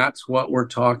 that's what we're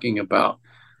talking about.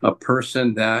 A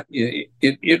person that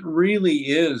it really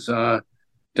is a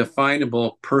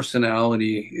definable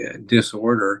personality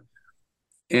disorder,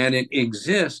 and it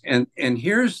exists. And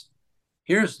here's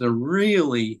the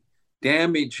really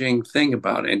damaging thing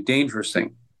about it, and dangerous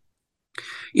thing.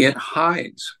 It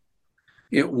hides.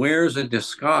 It wears a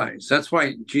disguise. That's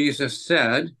why Jesus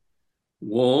said,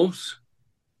 wolves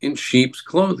in sheep's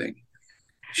clothing.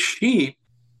 Sheep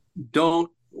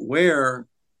don't wear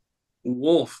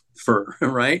wolf fur,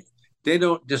 right? They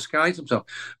don't disguise themselves.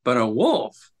 But a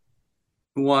wolf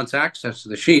who wants access to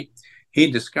the sheep,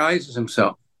 he disguises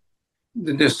himself.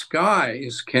 The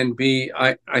disguise can be,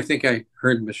 I think I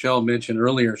heard Michele mention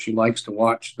earlier, she likes to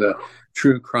watch the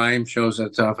true crime shows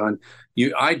and stuff on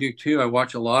you. I do too. I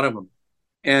watch a lot of them.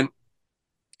 And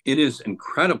it is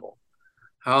incredible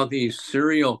how these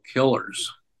serial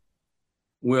killers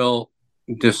will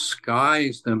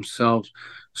disguise themselves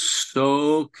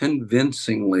so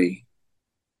convincingly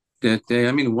that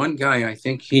one guy, I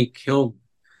think he killed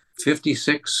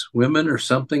 56 women or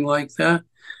something like that,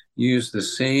 used the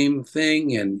same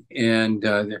thing and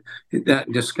that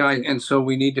disguise. And so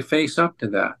we need to face up to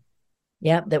that.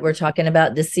 Yep, that we're talking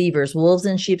about deceivers. Wolves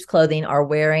in sheep's clothing are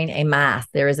wearing a mask.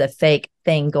 There is a fake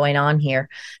thing going on here.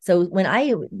 So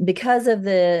because of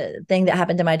the thing that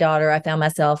happened to my daughter, I found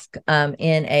myself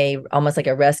in almost like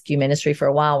a rescue ministry for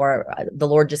a while, where the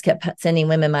Lord just kept sending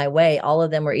women my way. All of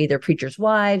them were either preachers'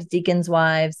 wives, deacons'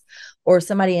 wives, or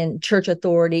somebody in church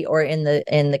authority, or in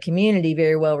the community,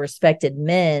 very well respected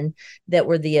men that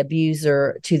were the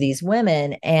abuser to these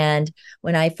women. And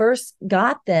when I first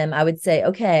got them, I would say,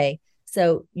 okay,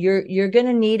 so you're going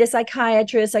to need a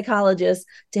psychiatrist, psychologist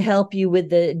to help you with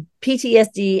the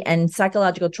PTSD and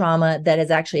psychological trauma that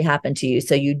has actually happened to you.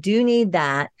 So you do need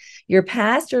that. Your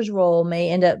pastor's role may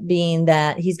end up being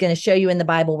that he's going to show you in the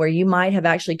Bible where you might have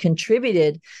actually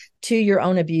contributed to your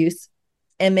own abuse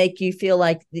and make you feel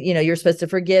like, you're supposed to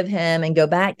forgive him and go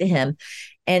back to him.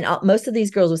 And most of these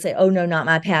girls will say, oh, no, not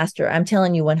my pastor. I'm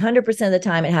telling you, 100% of the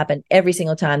time, it happened every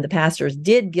single time. The pastors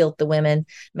did guilt the women,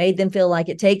 made them feel like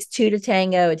it takes two to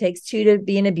tango. It takes two to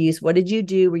be an abuse. What did you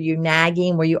do? Were you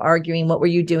nagging? Were you arguing? What were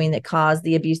you doing that caused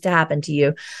the abuse to happen to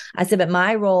you? I said, but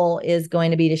my role is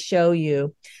going to be to show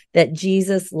you that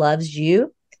Jesus loves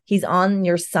you. He's on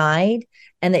your side,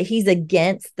 and that he's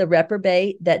against the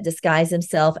reprobate that disguise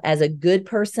himself as a good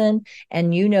person.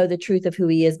 And the truth of who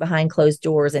he is behind closed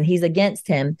doors, and he's against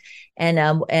him. And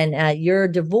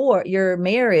your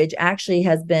marriage actually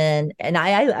has been, and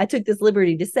I took this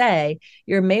liberty to say,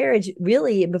 your marriage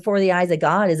really before the eyes of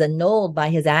God is annulled by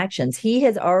his actions. He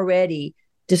has already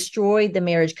destroyed the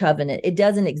marriage covenant. It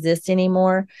doesn't exist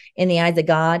anymore in the eyes of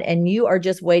God. And you are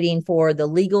just waiting for the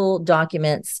legal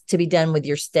documents to be done with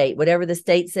your state. Whatever the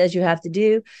state says you have to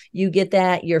do, you get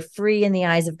that. You're free in the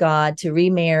eyes of God to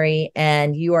remarry,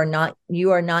 and you are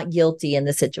not guilty in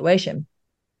the situation.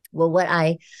 Well, what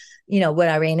I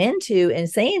ran into in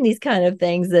saying these kind of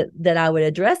things that I would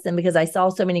address them, because I saw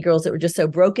so many girls that were just so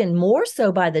broken, more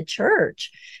so by the church,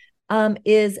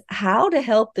 is how to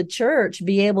help the church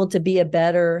be able to be a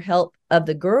better help of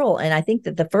the girl. And I think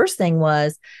that the first thing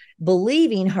was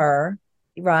believing her,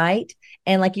 right?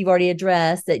 And like you've already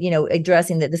addressed that,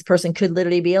 addressing that this person could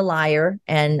literally be a liar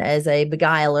and as a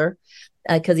beguiler,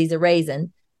 because he's a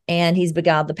raisin, and he's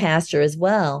beguiled the pastor as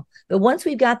well. But once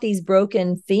we've got these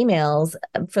broken females,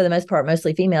 for the most part,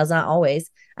 mostly females, not always,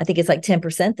 I think it's like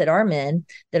 10% that are men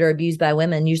that are abused by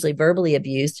women, usually verbally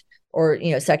abused, or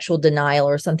sexual denial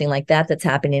or something like that that's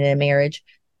happening in a marriage.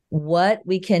 What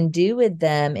we can do with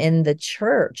them in the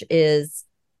church is,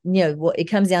 it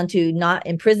comes down to not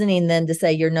imprisoning them to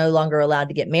say you're no longer allowed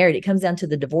to get married. It comes down to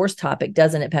the divorce topic,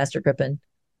 doesn't it, Pastor Crippen?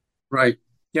 Right.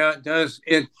 Yeah, it does.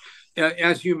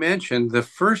 As you mentioned, the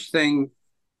first thing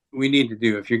we need to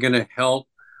do if you're going to help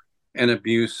an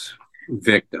abuse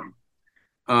victim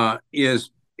is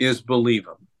believe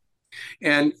them.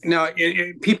 And now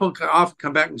people often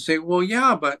come back and say, well,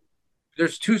 yeah, but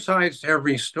there's two sides to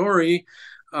every story.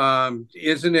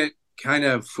 Isn't it kind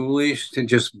of foolish to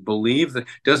just believe that?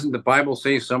 Doesn't the Bible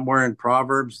say somewhere in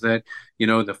Proverbs that,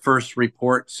 the first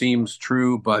report seems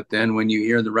true, but then when you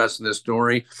hear the rest of the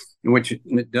story, which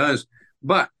it does,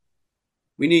 but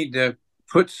we need to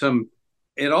put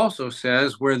it also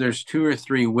says where there's two or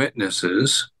three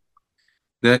witnesses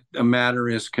that a matter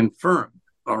is confirmed.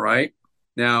 All right.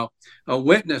 Now, a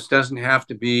witness doesn't have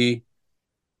to be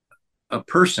a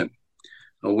person.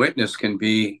 A witness can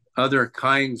be other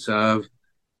kinds of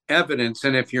evidence.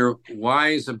 And if you're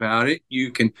wise about it,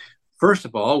 you can, first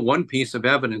of all, one piece of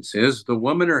evidence is the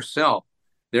woman herself.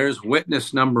 There's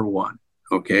witness number one.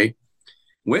 Okay.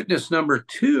 Witness number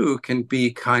two can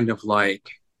be kind of like,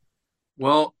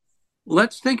 well,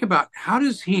 let's think about how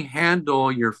does he handle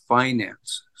your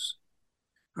finances?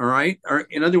 All right. Or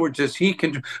in other words,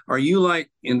 are you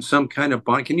like in some kind of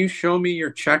bond? Can you show me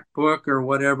your checkbook or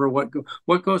whatever? What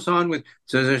goes on with?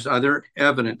 So there's other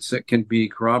evidence that can be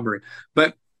corroborated.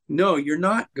 But no, you're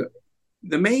not.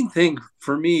 The main thing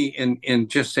for me in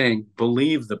just saying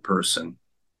believe the person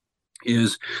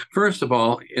is, first of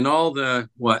all, in all the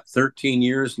 13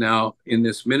 years now in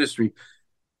this ministry,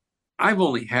 I've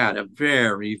only had a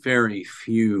very, very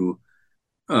few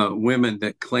women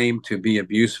that claim to be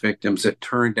abuse victims that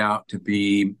turned out to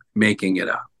be making it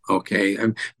up. Okay.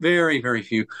 And very, very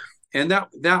few. And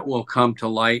that will come to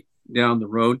light down the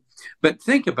road. But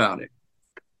think about it.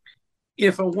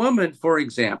 If a woman, for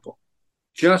example,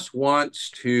 just wants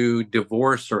to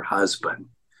divorce her husband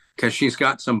because she's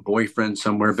got some boyfriend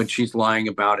somewhere, but she's lying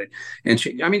about it. And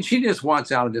she just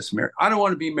wants out of this marriage. I don't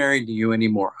want to be married to you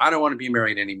anymore. I don't want to be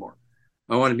married anymore.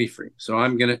 I want to be free. So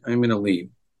I'm going to leave.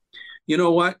 You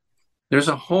know what? There's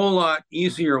a whole lot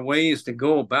easier ways to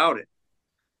go about it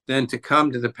than to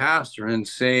come to the pastor and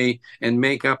say and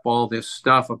make up all this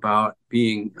stuff about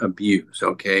being abused.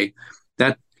 Okay,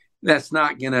 that's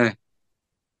not gonna,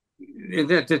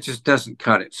 that just doesn't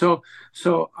cut it. So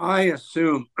I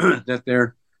assume that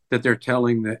they're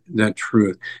telling the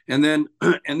truth. And then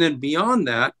and then beyond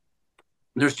that,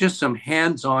 there's just some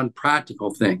hands-on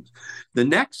practical things. The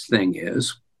next thing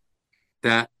is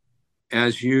that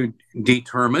as you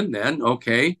determine, then,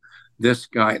 okay, this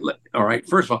guy, all right,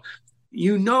 first of all,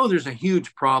 there's a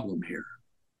huge problem here.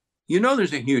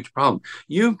 There's a huge problem.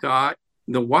 You've got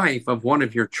the wife of one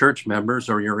of your church members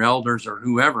or your elders or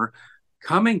whoever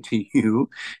coming to you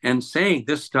and saying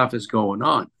this stuff is going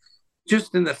on.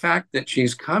 Just in the fact that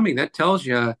she's coming, that tells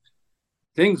you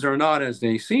things are not as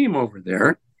they seem over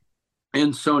there.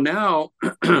 And so now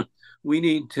we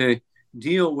need to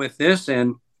deal with this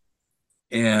and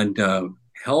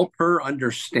help her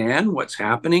understand what's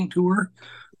happening to her,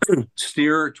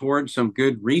 steer her towards some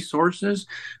good resources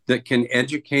that can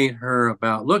educate her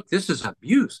about, look, this is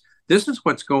abuse. This is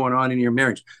what's going on in your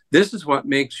marriage. This is what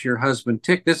makes your husband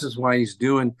tick. This is why he's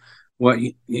doing what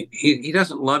he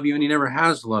doesn't love you and he never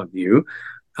has loved you.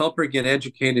 Help her get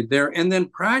educated there. And then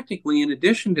practically, in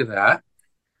addition to that,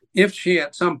 if she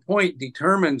at some point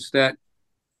determines that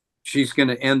she's going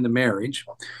to end the marriage,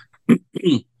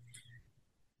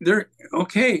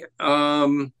 okay,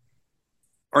 are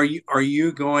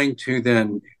you going to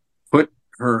then put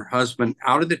her husband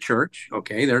out of the church?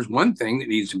 Okay, there's one thing that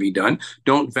needs to be done.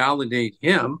 Don't validate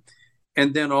him.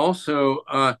 And then also,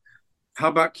 how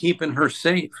about keeping her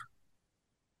safe?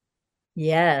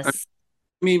 Yes.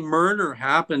 I mean, murder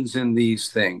happens in these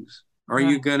things. Are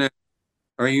you gonna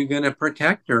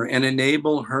protect her and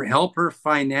enable her, help her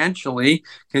financially?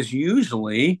 Because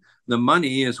usually the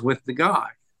money is with the guy.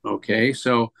 Okay,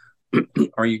 so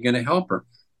are you going to help her?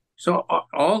 So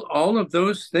all of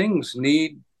those things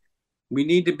we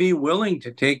need to be willing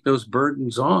to take those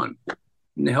burdens on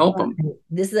and help them.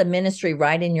 This is a ministry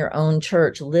right in your own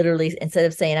church. Literally, instead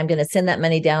of saying, I'm going to send that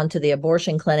money down to the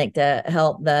abortion clinic to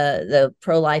help the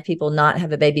pro-life people not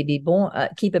have a baby be born,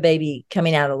 keep a baby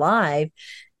coming out alive.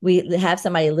 We have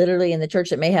somebody literally in the church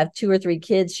that may have 2 or 3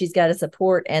 kids she's got to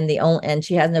support, and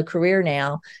she has no career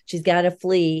now. She's got to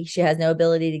flee. She has no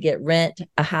ability to get rent,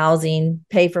 a housing,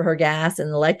 pay for her gas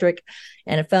and electric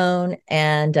and a phone.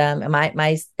 And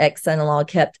my ex-son-in-law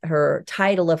kept her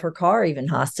title of her car even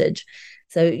hostage.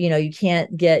 So, you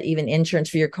can't get even insurance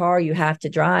for your car. You have to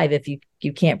drive if you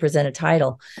can't present a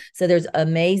title. So there's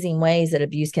amazing ways that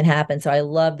abuse can happen. So I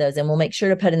love those. And we'll make sure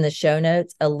to put in the show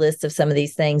notes a list of some of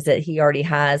these things that he already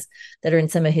has that are in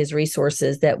some of his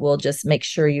resources that we'll just make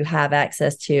sure you have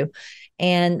access to.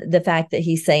 And the fact that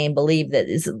he's saying, believe that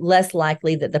is less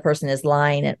likely that the person is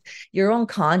lying. And your own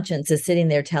conscience is sitting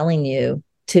there telling you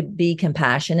to be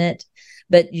compassionate,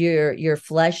 but your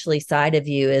fleshly side of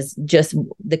you is just,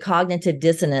 the cognitive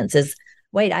dissonance is,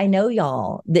 wait, I know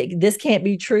y'all, this can't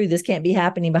be true. This can't be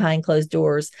happening behind closed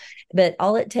doors. But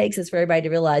all it takes is for everybody to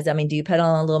realize, I mean, do you put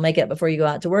on a little makeup before you go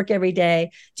out to work every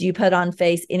day? Do you put on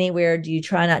face anywhere? Do you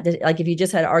try not to, like, if you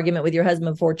just had an argument with your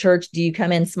husband before church, do you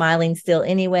come in smiling still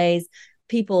anyways?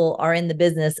 People are in the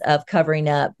business of covering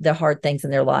up the hard things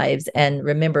in their lives. And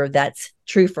remember, that's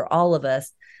true for all of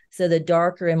us. So the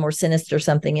darker and more sinister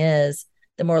something is,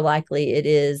 the more likely it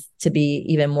is to be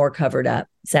even more covered up,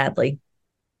 sadly.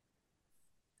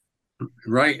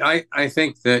 Right. I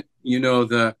think that,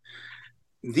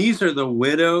 these are the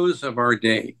widows of our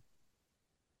day.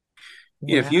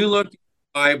 Wow. If you look at the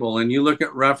Bible and you look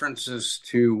at references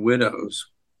to widows,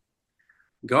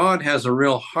 God has a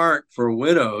real heart for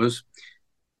widows.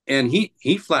 And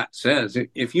he flat says,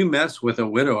 if you mess with a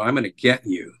widow, I'm going to get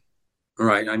you.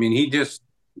 Right. I mean,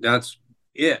 that's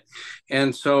it.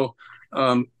 And so,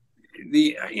 and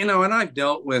I've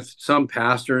dealt with some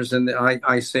pastors, and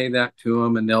I say that to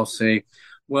them, and they'll say,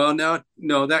 well, no,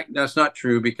 that's not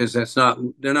true, because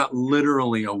they're not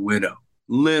literally a widow,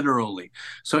 literally.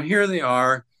 So here they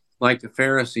are, like the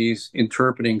Pharisees,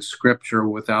 interpreting scripture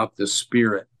without the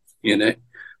Spirit in it,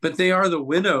 but they are the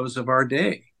widows of our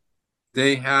day.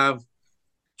 They have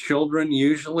children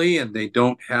usually, and they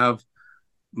don't have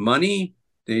money.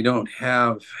 They don't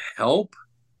have help.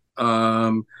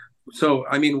 So,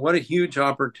 I mean, what a huge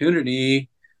opportunity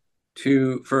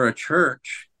for a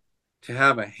church to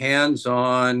have a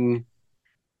hands-on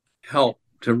help,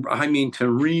 to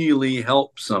really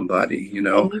help somebody,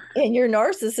 And your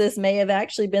narcissist may have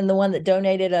actually been the one that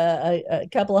donated a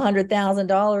couple of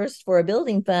 $100,000 for a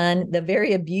building fund. The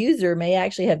very abuser may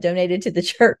actually have donated to the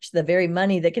church the very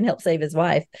money that can help save his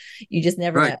wife. You just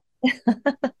never know.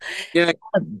 Yeah.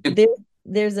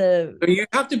 There's you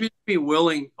have to be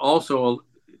willing also,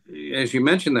 as you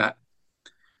mentioned, that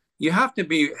you have to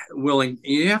be willing,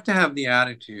 you have to have the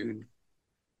attitude,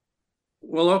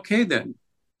 well, okay, then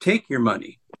take your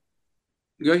money.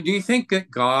 Do you think that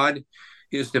God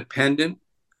is dependent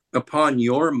upon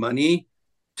your money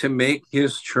to make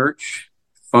his church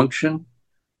function?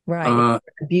 Right. If you're an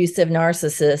abusive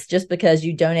narcissist, just because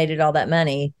you donated all that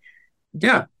money,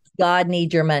 Yeah. God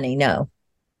needs your money. No.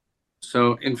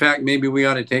 So, in fact, maybe we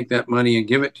ought to take that money and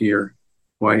give it to your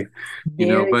wife,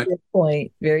 Very but good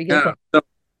point. Very good yeah. point.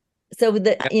 So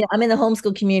I'm in the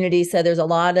homeschool community, so there's a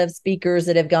lot of speakers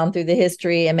that have gone through the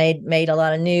history and made a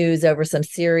lot of news over some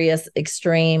serious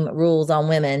extreme rules on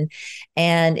women.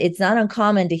 And it's not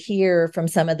uncommon to hear from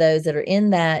some of those that are in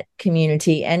that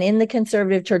community and in the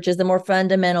conservative churches. The more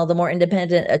fundamental, the more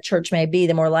independent a church may be,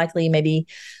 the more likely maybe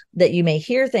that you may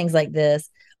hear things like this,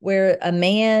 where a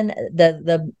man,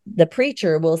 the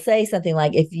preacher will say something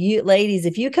like, if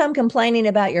you come complaining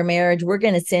about your marriage, we're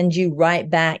going to send you right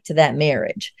back to that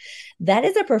marriage. That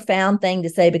is a profound thing to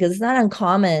say, because it's not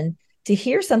uncommon to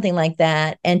hear something like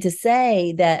that, and to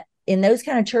say that in those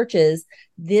kind of churches,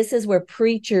 this is where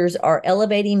preachers are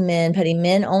elevating men, putting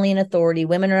men only in authority.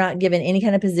 Women are not given any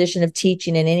kind of position of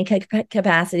teaching in any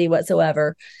capacity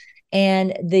whatsoever.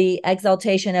 And the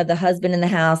exaltation of the husband in the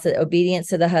house, the obedience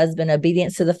to the husband,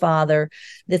 obedience to the father,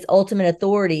 this ultimate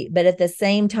authority. But at the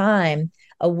same time,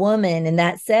 a woman in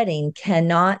that setting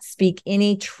cannot speak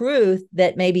any truth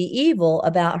that may be evil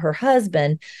about her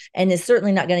husband, and is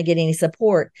certainly not going to get any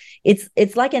support.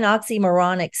 It's like an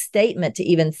oxymoronic statement to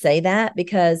even say that,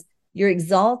 because you're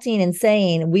exalting and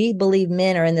saying, we believe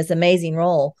men are in this amazing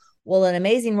role. Well, an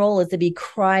amazing role is to be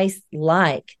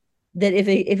Christ-like. That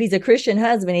if he's a Christian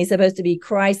husband, he's supposed to be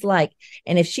Christ-like.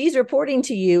 And if she's reporting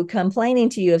to you, complaining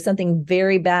to you of something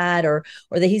very bad, or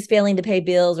that he's failing to pay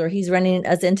bills, or he's running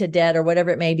us into debt, or whatever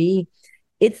it may be,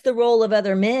 it's the role of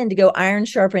other men to go iron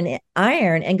sharpen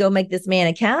iron and go make this man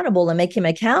accountable and make him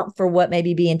account for what may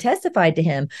be being testified to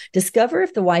him. Discover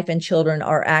if the wife and children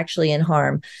are actually in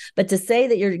harm. But to say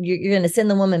that you're going to send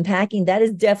the woman packing, that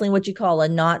is definitely what you call a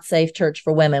not safe church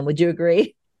for women. Would you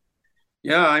agree?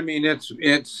 Yeah, I mean, it's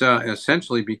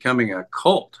essentially becoming a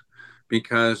cult,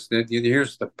 because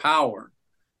here's the power.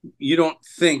 You don't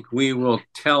think we will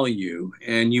tell you,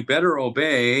 and you better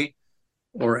obey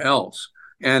or else.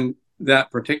 And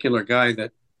that particular guy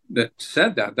that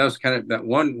said that was kind of that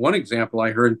one example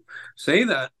I heard say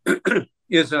that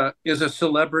is a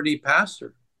celebrity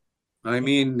pastor. I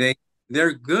mean,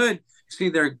 they're good.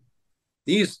 See,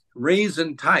 these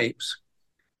raisin types.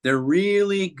 They're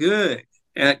really good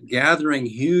at gathering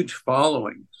huge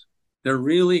followings. They're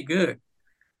really good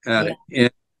at it.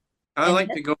 And I like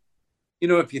to go,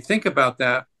 if you think about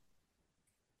that,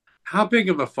 how big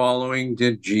of a following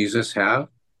did Jesus have?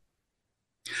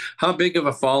 How big of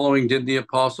a following did the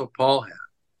Apostle Paul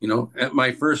have? At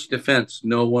my first defense,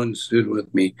 no one stood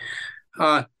with me.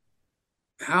 How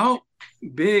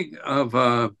big of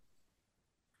a,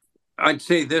 I'd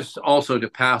say this also to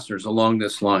pastors along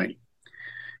this line.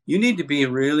 You need to be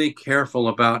really careful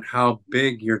about how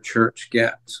big your church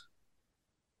gets,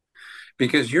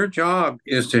 because your job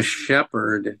is to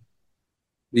shepherd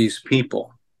these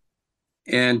people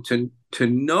and to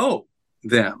know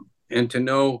them, and to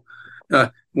know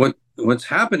what's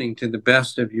happening to the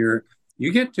best of your.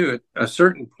 You get to a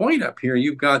certain point up here,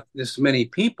 you've got this many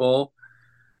people.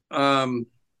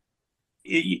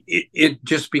 It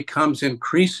just becomes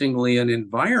increasingly an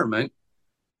environment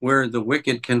where the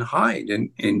wicked can hide,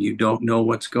 and you don't know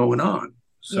what's going on.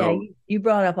 So, yeah, you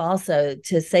brought up also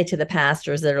to say to the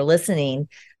pastors that are listening,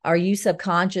 are you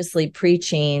subconsciously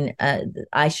preaching?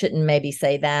 I shouldn't maybe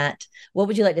say that. What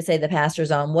would you like to say to the pastors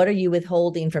on what are you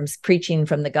withholding from preaching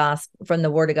from the gospel, from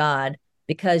the word of God,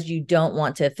 because you don't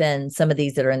want to offend some of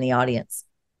these that are in the audience?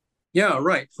 Yeah,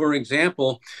 right. For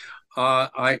example,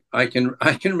 I can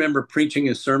remember preaching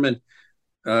a sermon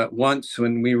once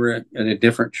when we were at a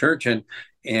different church,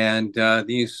 and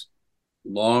these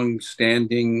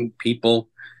long-standing people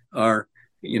are,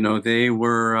 they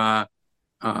were.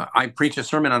 I preach a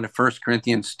sermon on 1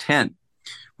 Corinthians 10,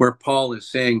 where Paul is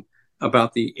saying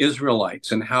about the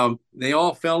Israelites and how they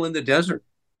all fell in the desert.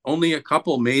 Only a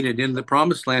couple made it in the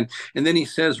promised land. And then he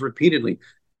says repeatedly,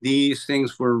 these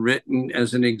things were written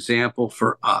as an example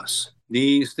for us.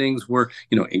 These things were,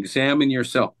 examine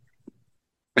yourself.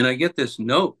 And I get this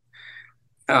note,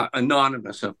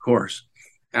 anonymous, of course,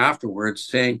 afterwards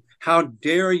saying, how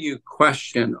dare you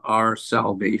question our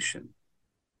salvation?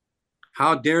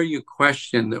 How dare you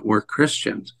question that we're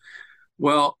Christians?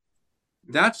 Well,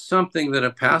 that's something that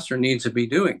a pastor needs to be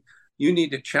doing. You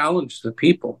need to challenge the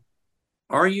people.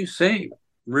 Are you saved?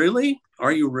 Really?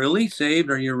 Are you really saved?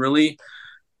 Are you really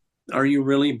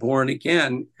born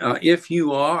again? If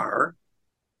you are,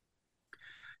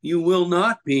 you will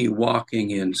not be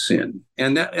walking in sin.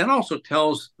 And that also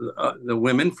tells the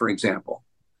women, for example,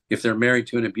 if they're married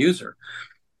to an abuser.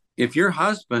 If your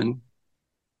husband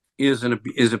is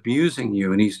abusing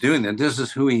you and he's doing that, this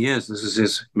is who he is, this is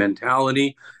his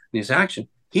mentality and his action,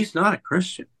 he's not a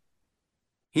Christian.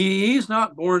 He's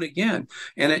not born again.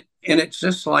 And it's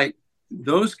just like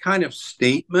those kind of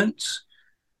statements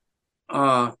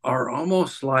are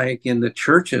almost like in the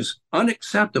churches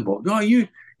unacceptable. No,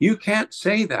 you can't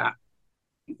say that.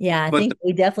 Yeah, I think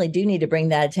we definitely do need to bring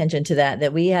that attention to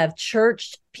that we have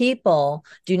churched people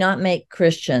do not make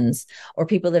Christians or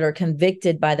people that are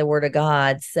convicted by the word of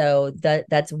God. So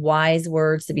that's wise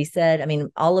words to be said. I mean,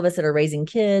 all of us that are raising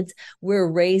kids, we're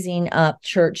raising up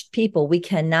churched people. We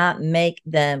cannot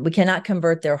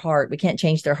convert their heart. We can't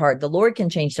change their heart. The Lord can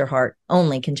change their heart,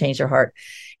 only can change their heart.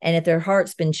 And if their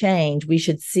heart's been changed, we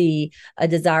should see a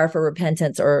desire for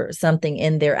repentance or something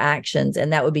in their actions.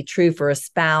 And that would be true for a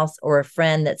spouse or a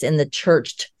friend that's in the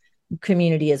churched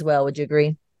community as well. Would you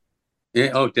agree?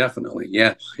 Yeah. Oh, definitely.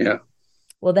 Yes. Yeah.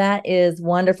 Well, that is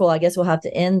wonderful. I guess we'll have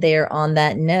to end there on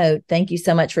that note. Thank you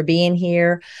so much for being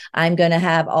here. I'm going to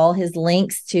have all his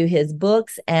links to his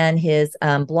books and his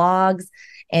blogs,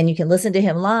 and you can listen to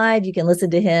him live. You can listen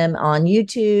to him on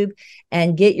YouTube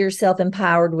and get yourself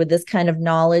empowered with this kind of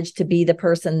knowledge to be the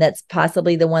person that's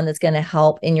possibly the one that's going to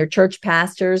help in your church.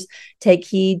 Pastors, take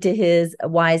heed to his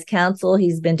wise counsel.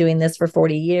 He's been doing this for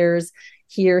 40 years.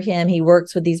 Hear him. He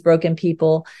works with these broken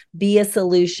people. Be a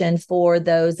solution for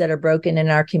those that are broken in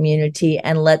our community.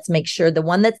 And let's make sure the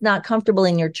one that's not comfortable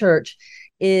in your church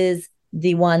is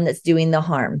the one that's doing the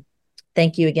harm.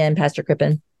 Thank you again, Pastor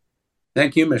Crippen.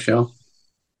 Thank you, Michelle.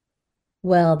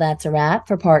 Well, that's a wrap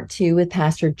for part 2 with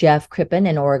Pastor Jeff Crippen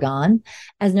in Oregon.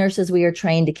 As nurses, we are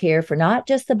trained to care for not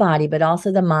just the body, but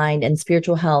also the mind and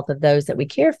spiritual health of those that we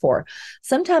care for.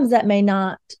 Sometimes that may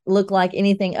not look like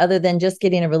anything other than just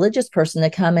getting a religious person to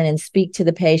come in and speak to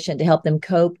the patient to help them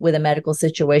cope with a medical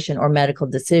situation or medical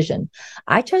decision.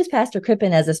 I chose Pastor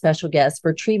Crippen as a special guest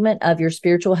for treatment of your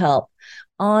spiritual health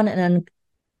on an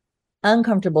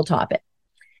uncomfortable topic.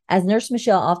 As Nurse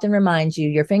Michele often reminds you,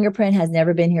 your fingerprint has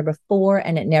never been here before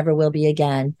and it never will be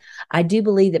again. I do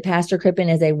believe that Pastor Crippen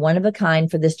is a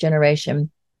one-of-a-kind for this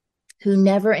generation who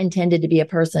never intended to be a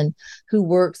person who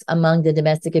works among the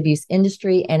domestic abuse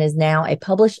industry and is now a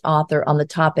published author on the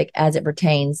topic as it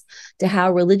pertains to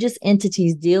how religious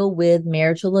entities deal with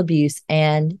marital abuse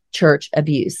and church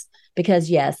abuse. Because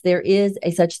yes, there is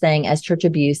a such thing as church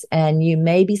abuse, and you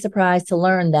may be surprised to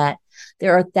learn that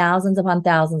there are thousands upon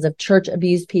thousands of church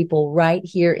abused people right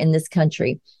here in this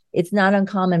country. It's not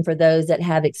uncommon for those that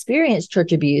have experienced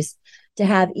church abuse to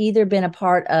have either been a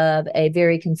part of a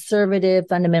very conservative,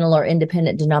 fundamental, or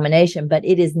independent denomination, but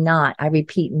it is not, I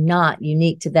repeat, not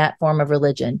unique to that form of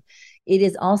religion. It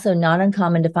is also not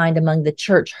uncommon to find among the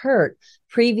church hurt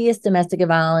previous domestic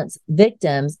violence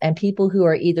victims and people who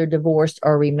are either divorced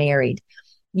or remarried.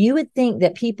 You would think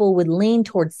that people would lean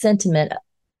towards sentiment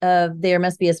of there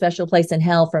must be a special place in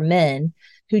hell for men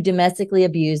who domestically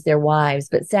abuse their wives.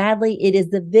 But sadly, it is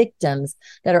the victims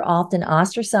that are often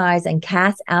ostracized and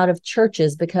cast out of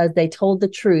churches because they told the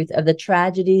truth of the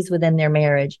tragedies within their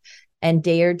marriage and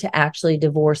dared to actually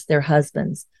divorce their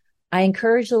husbands. I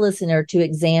encourage the listener to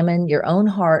examine your own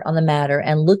heart on the matter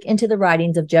and look into the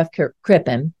writings of Jeff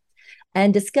Crippen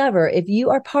and discover if you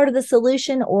are part of the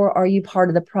solution or are you part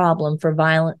of the problem for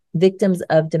violent victims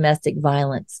of domestic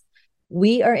violence.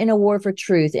 We are in a war for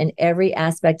truth in every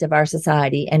aspect of our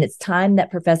society, and it's time that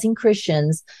professing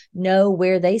Christians know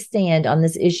where they stand on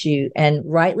this issue and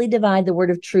rightly divide the word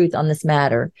of truth on this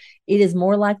matter. It is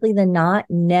more likely than not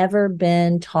never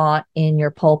been taught in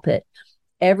your pulpit.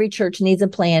 Every church needs a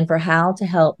plan for how to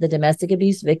help the domestic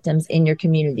abuse victims in your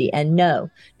community. And no,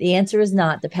 the answer is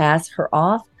not to pass her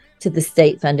off to the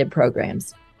state-funded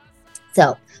programs.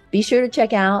 So be sure to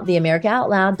check out the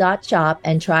AmericaOutloud.shop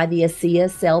and try the ASEA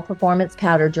Cell Performance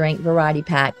Powder Drink Variety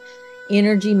Pack,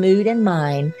 Energy, Mood, and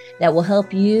Mind, that will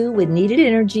help you with needed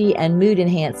energy and mood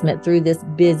enhancement through this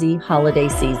busy holiday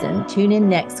season. Tune in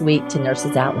next week to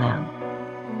Nurses Out Loud.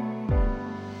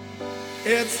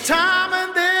 It's time